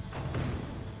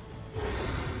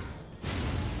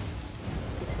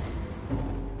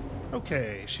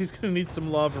 Okay, she's going to need some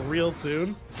love real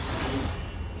soon.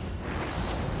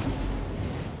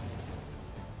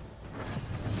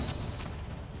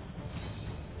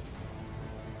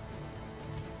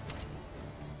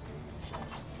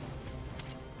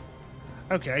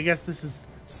 Okay, I guess this is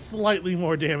slightly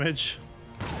more damage.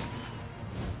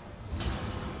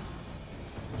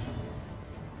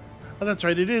 Oh, that's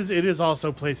right. It is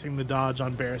also placing the dodge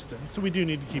on Barristan, so we do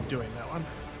need to keep doing that one.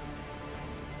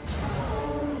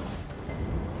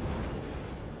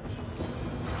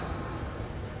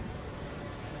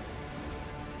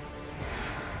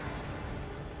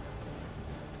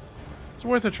 It's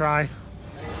worth a try.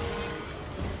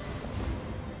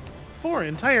 4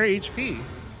 entire HP.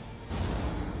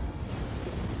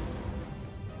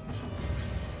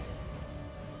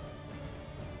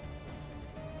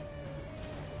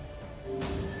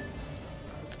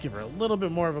 Give her a little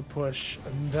bit more of a push,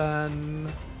 and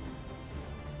then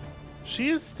she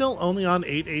is still only on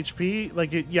 8 HP.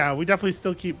 Like, yeah, we definitely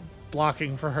still keep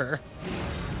blocking for her.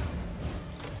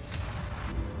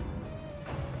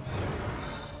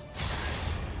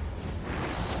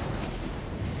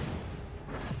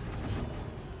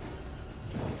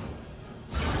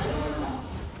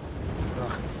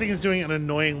 Ugh, this thing is doing an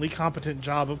annoyingly competent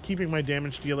job of keeping my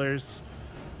damage dealers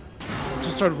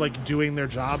just sort of like doing their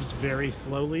jobs very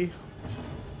slowly.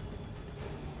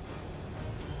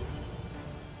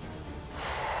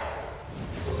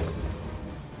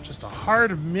 Just a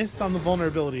hard miss on the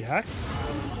vulnerability hex.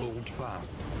 Hold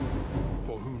fast,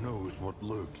 for who knows what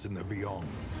lurks in the beyond.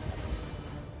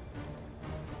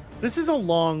 This is a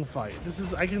long fight. This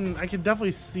is I can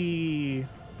definitely see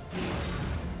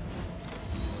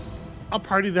a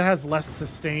party that has less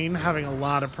sustain having a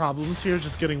lot of problems here,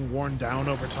 just getting worn down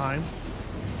over time.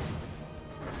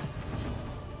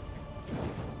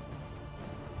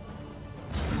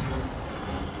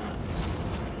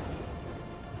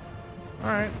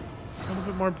 Alright, a little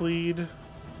bit more bleed.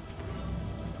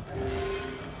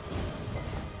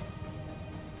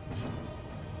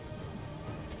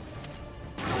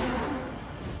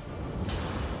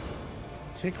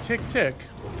 Tick, tick, tick.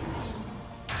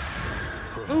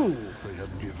 Ooh. They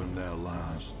have given their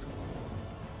last.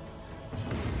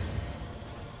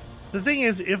 The thing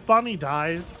is, if Bonnie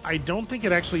dies, I don't think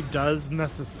it actually does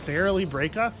necessarily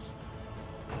break us.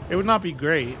 It would not be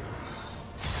great.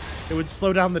 It would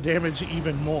slow down the damage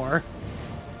even more.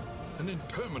 An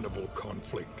interminable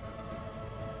conflict.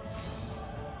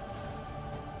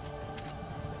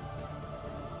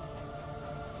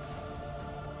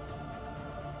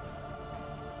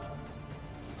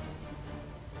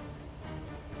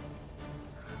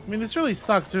 I mean, this really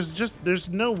sucks. There's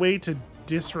no way to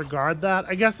disregard that.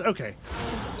 I guess, okay.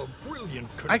 A brilliant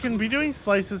I can be doing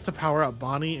slices to power up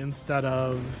Bonnie instead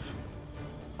of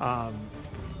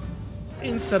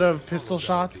pistol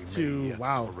shots to...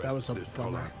 Wow, that was a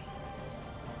bummer.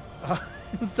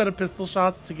 Instead of pistol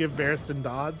shots to give Barristan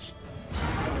dodge.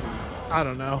 I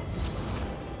don't know.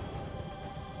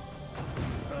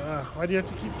 Why do you have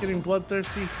to keep getting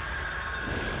bloodthirsty?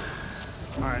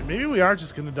 Alright, maybe we are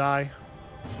just gonna die.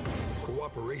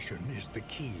 Cooperation is the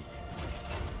key.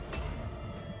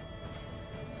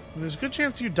 And there's a good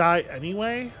chance you die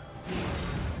anyway.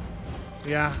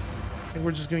 Yeah, I think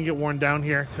we're just gonna get worn down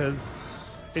here because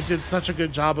it did such a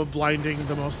good job of blinding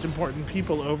the most important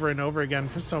people over and over again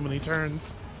for so many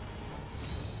turns.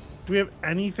 Do we have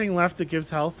anything left that gives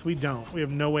health? We don't. We have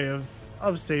no way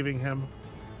of saving him.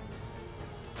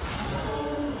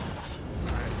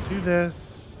 Alright, do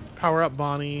this. Power up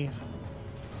Bonnie.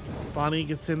 Bonnie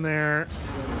gets in there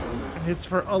and hits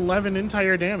for 11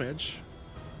 entire damage.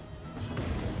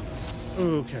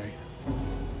 Okay.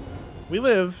 We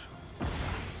live.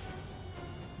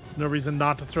 No reason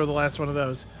not to throw the last one of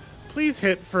those. Please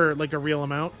hit for like a real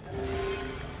amount.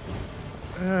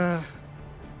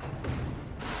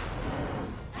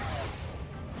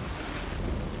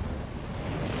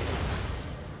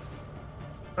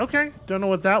 Okay, don't know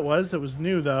what that was. It was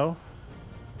new though.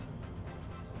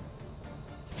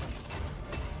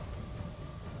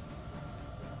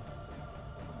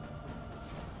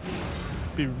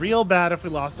 Be real bad if we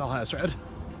lost all Hazred.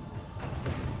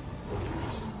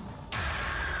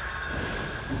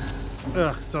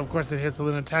 Ugh, so of course it hits with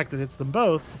an attack that hits them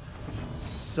both.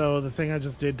 So the thing I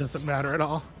just did doesn't matter at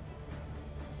all.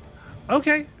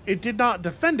 Okay, it did not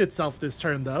defend itself this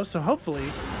turn though, so hopefully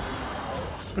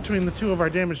between the two of our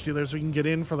damage dealers we can get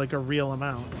in for like a real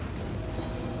amount.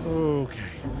 Okay.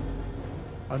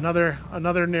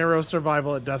 Another narrow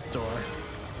survival at death's door.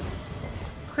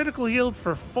 Critical healed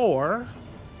for 4.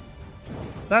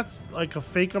 That's like a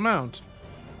fake amount.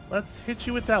 Let's hit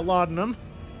you with that laudanum.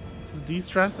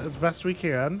 De-stress as best we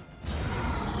can.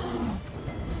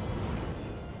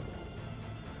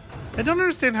 I don't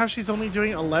understand how she's only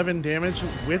doing 11 damage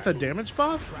with a damage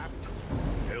buff.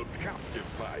 Held captive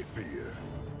by fear.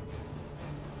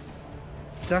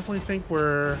 Definitely think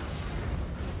we're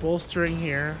bolstering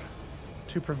here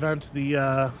to prevent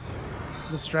the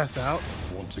stress out.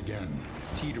 Once again,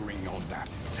 teetering on that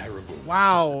terrible.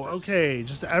 Wow, okay,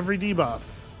 just every debuff.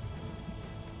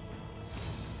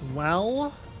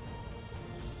 Well,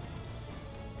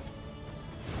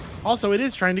 also, it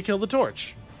is trying to kill the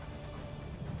torch.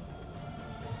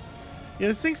 Yeah,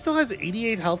 this thing still has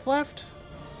 88 health left.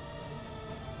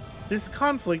 This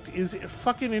conflict is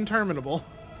fucking interminable.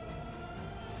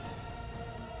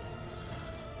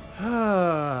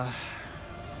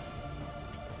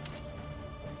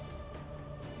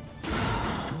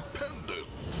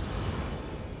 Stupendous.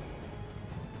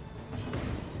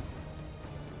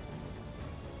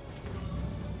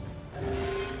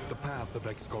 The path of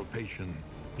exculpation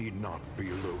need not be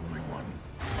a lonely one.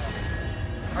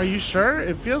 Are you sure?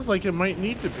 It feels like it might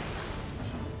need to be.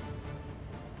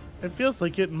 It feels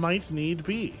like it might need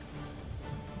be.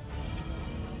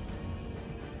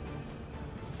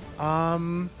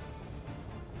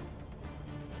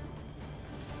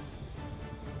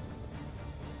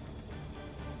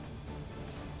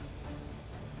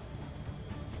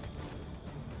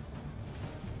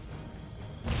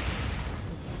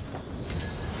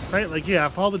 Right? Like, yeah,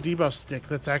 if all the debuffs stick,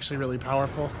 that's actually really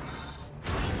powerful.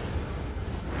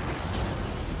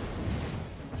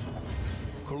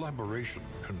 Collaboration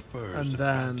confers And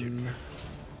advantage. then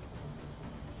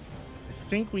I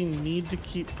think we need to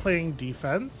keep playing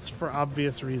defense for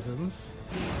obvious reasons.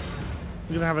 It's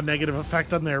going to have a negative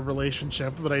effect on their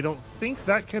relationship, but I don't think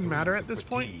that can matter at this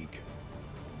point. Fatigue.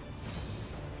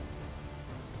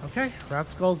 Okay, Rat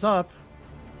Skull's up.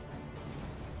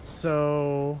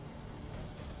 So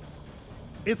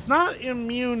it's not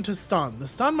immune to stun. The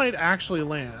stun might actually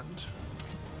land.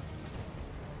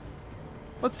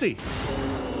 Let's see.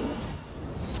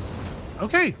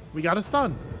 Okay, we got a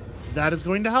stun. That is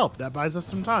going to help. That buys us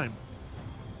some time.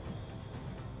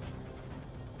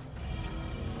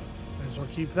 Might as well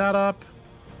keep that up.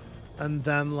 And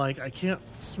then, like, I can't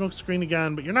smoke screen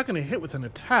again, but you're not going to hit with an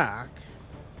attack.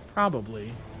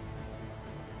 Probably.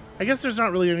 I guess there's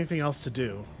not really anything else to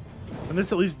do. And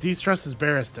this at least de-stresses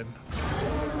Barristan.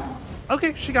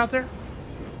 Okay, she got there.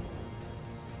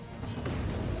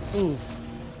 Oof.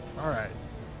 Alright.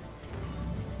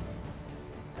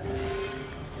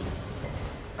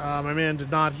 My man did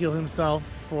not heal himself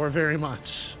for very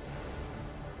much.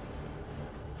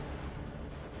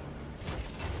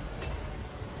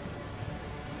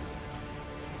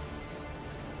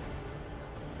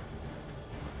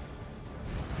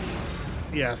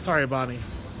 Yeah, sorry, Bonnie.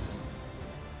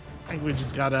 I think we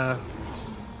just gotta...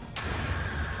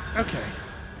 Okay.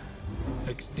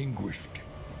 Extinguished.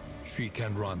 She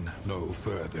can run no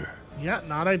further. Yeah,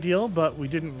 not ideal, but we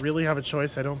didn't really have a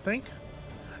choice, I don't think.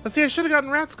 Let's see, I should have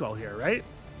gotten Rat Skull here, right?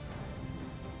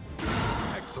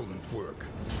 Excellent work.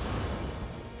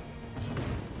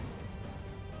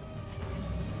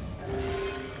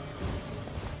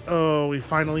 Oh, we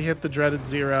finally hit the dreaded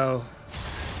 0.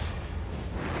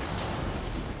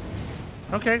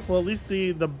 Okay, well at least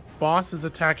the boss is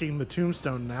attacking the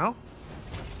tombstone now.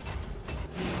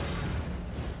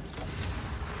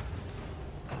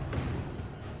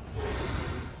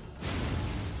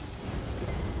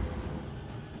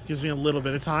 Gives me a little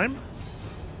bit of time.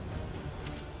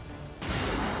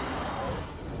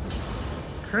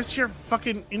 Curse your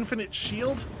fucking infinite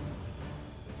shield?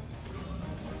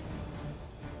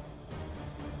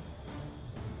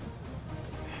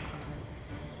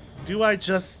 Do I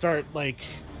just start, like...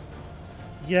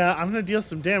 Yeah, I'm gonna deal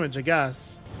some damage, I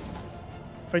guess.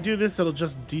 If I do this, it'll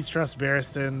just de-stress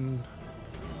Barristan.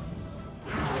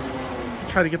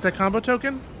 Try to get that combo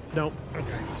token? Nope.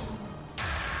 Okay.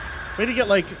 Way to get,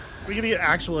 like... We gotta get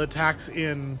actual attacks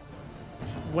in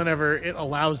whenever it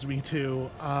allows me to.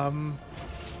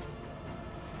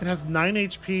 It has 9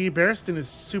 HP. Barristan is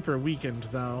super weakened,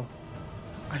 though.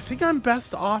 I think I'm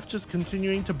best off just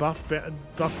continuing to buff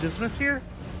Dismas here.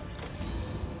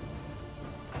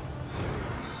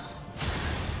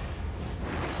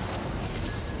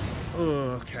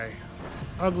 Ooh, okay.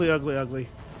 Ugly, ugly, ugly.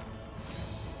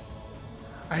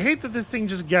 I hate that this thing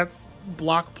just gets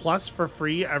block plus for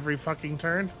free every fucking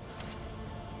turn.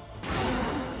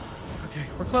 Okay,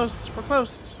 we're close. We're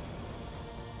close.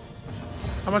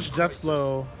 How much death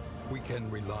blow? We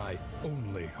can rely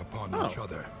only upon each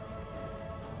other.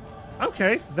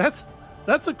 Okay, that's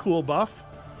a cool buff.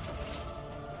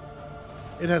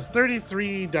 It has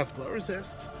 33 death blow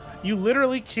resist. You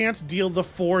literally can't deal the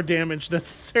 4 damage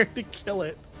necessary to kill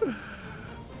it.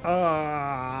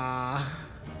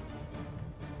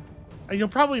 You'll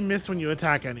probably miss when you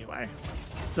attack anyway.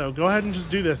 So go ahead and just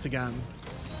do this again.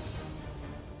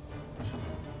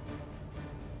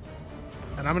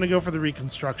 And I'm going to go for the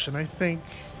reconstruction, I think.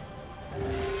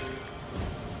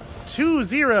 2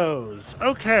 zeros.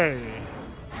 Okay.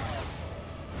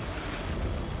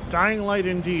 Dying light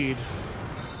indeed.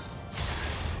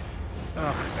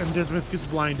 Ugh, and Dismas gets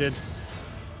blinded.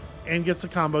 And gets a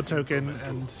combo token,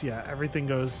 and yeah, everything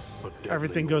goes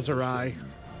awry.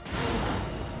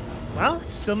 Well,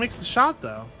 he still makes the shot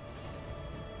though.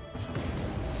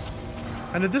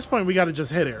 And at this point we gotta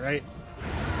just hit it, right?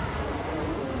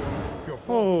 Your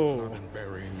fault was not in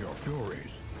burying your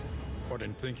furies, but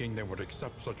in thinking they would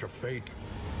accept such a fate.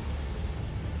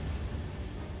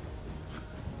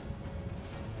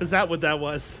 Is that what that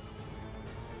was?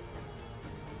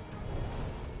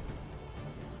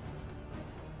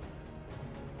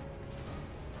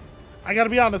 I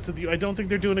gotta be honest with you, I don't think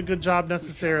they're doing a good job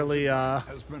necessarily,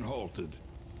 has been halted.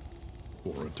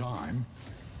 For a time.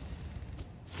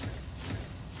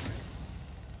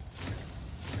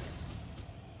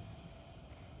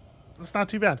 It's not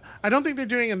too bad. I don't think they're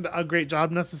doing a great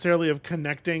job necessarily of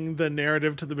connecting the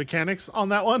narrative to the mechanics on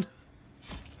that one.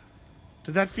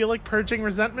 Did that feel like purging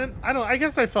resentment? I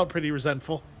guess I felt pretty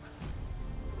resentful.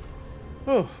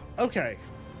 Oh, okay.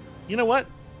 You know what?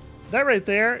 That right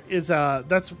there is,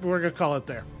 that's, we're gonna call it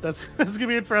there. That's gonna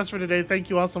be it for us for today. Thank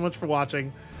you all so much for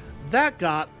watching. That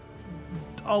got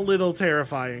a little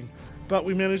terrifying, but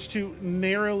we managed to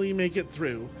narrowly make it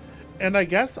through. And I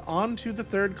guess on to the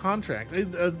third contract,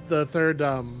 the third,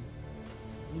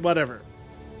 whatever,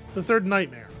 the third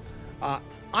nightmare.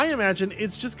 I imagine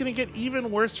it's just gonna get even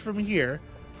worse from here,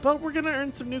 but we're gonna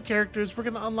earn some new characters, we're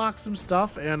gonna unlock some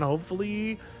stuff, and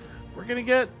hopefully we're gonna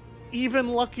get even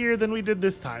luckier than we did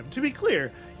this time. To be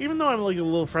clear, even though I'm like a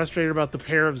little frustrated about the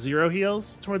pair of 0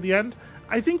 heals toward the end,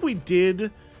 I think we did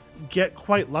get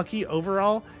quite lucky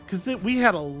overall, because we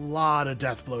had a lot of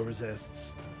death blow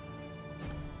resists.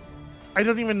 I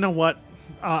don't even know what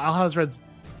Alhazred's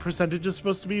percentage is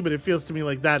supposed to be, but it feels to me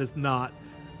like that is not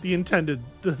the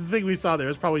thing we saw there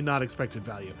is probably not expected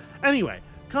value. Anyway,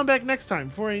 come back next time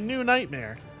for a new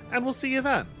nightmare, and we'll see you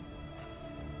then.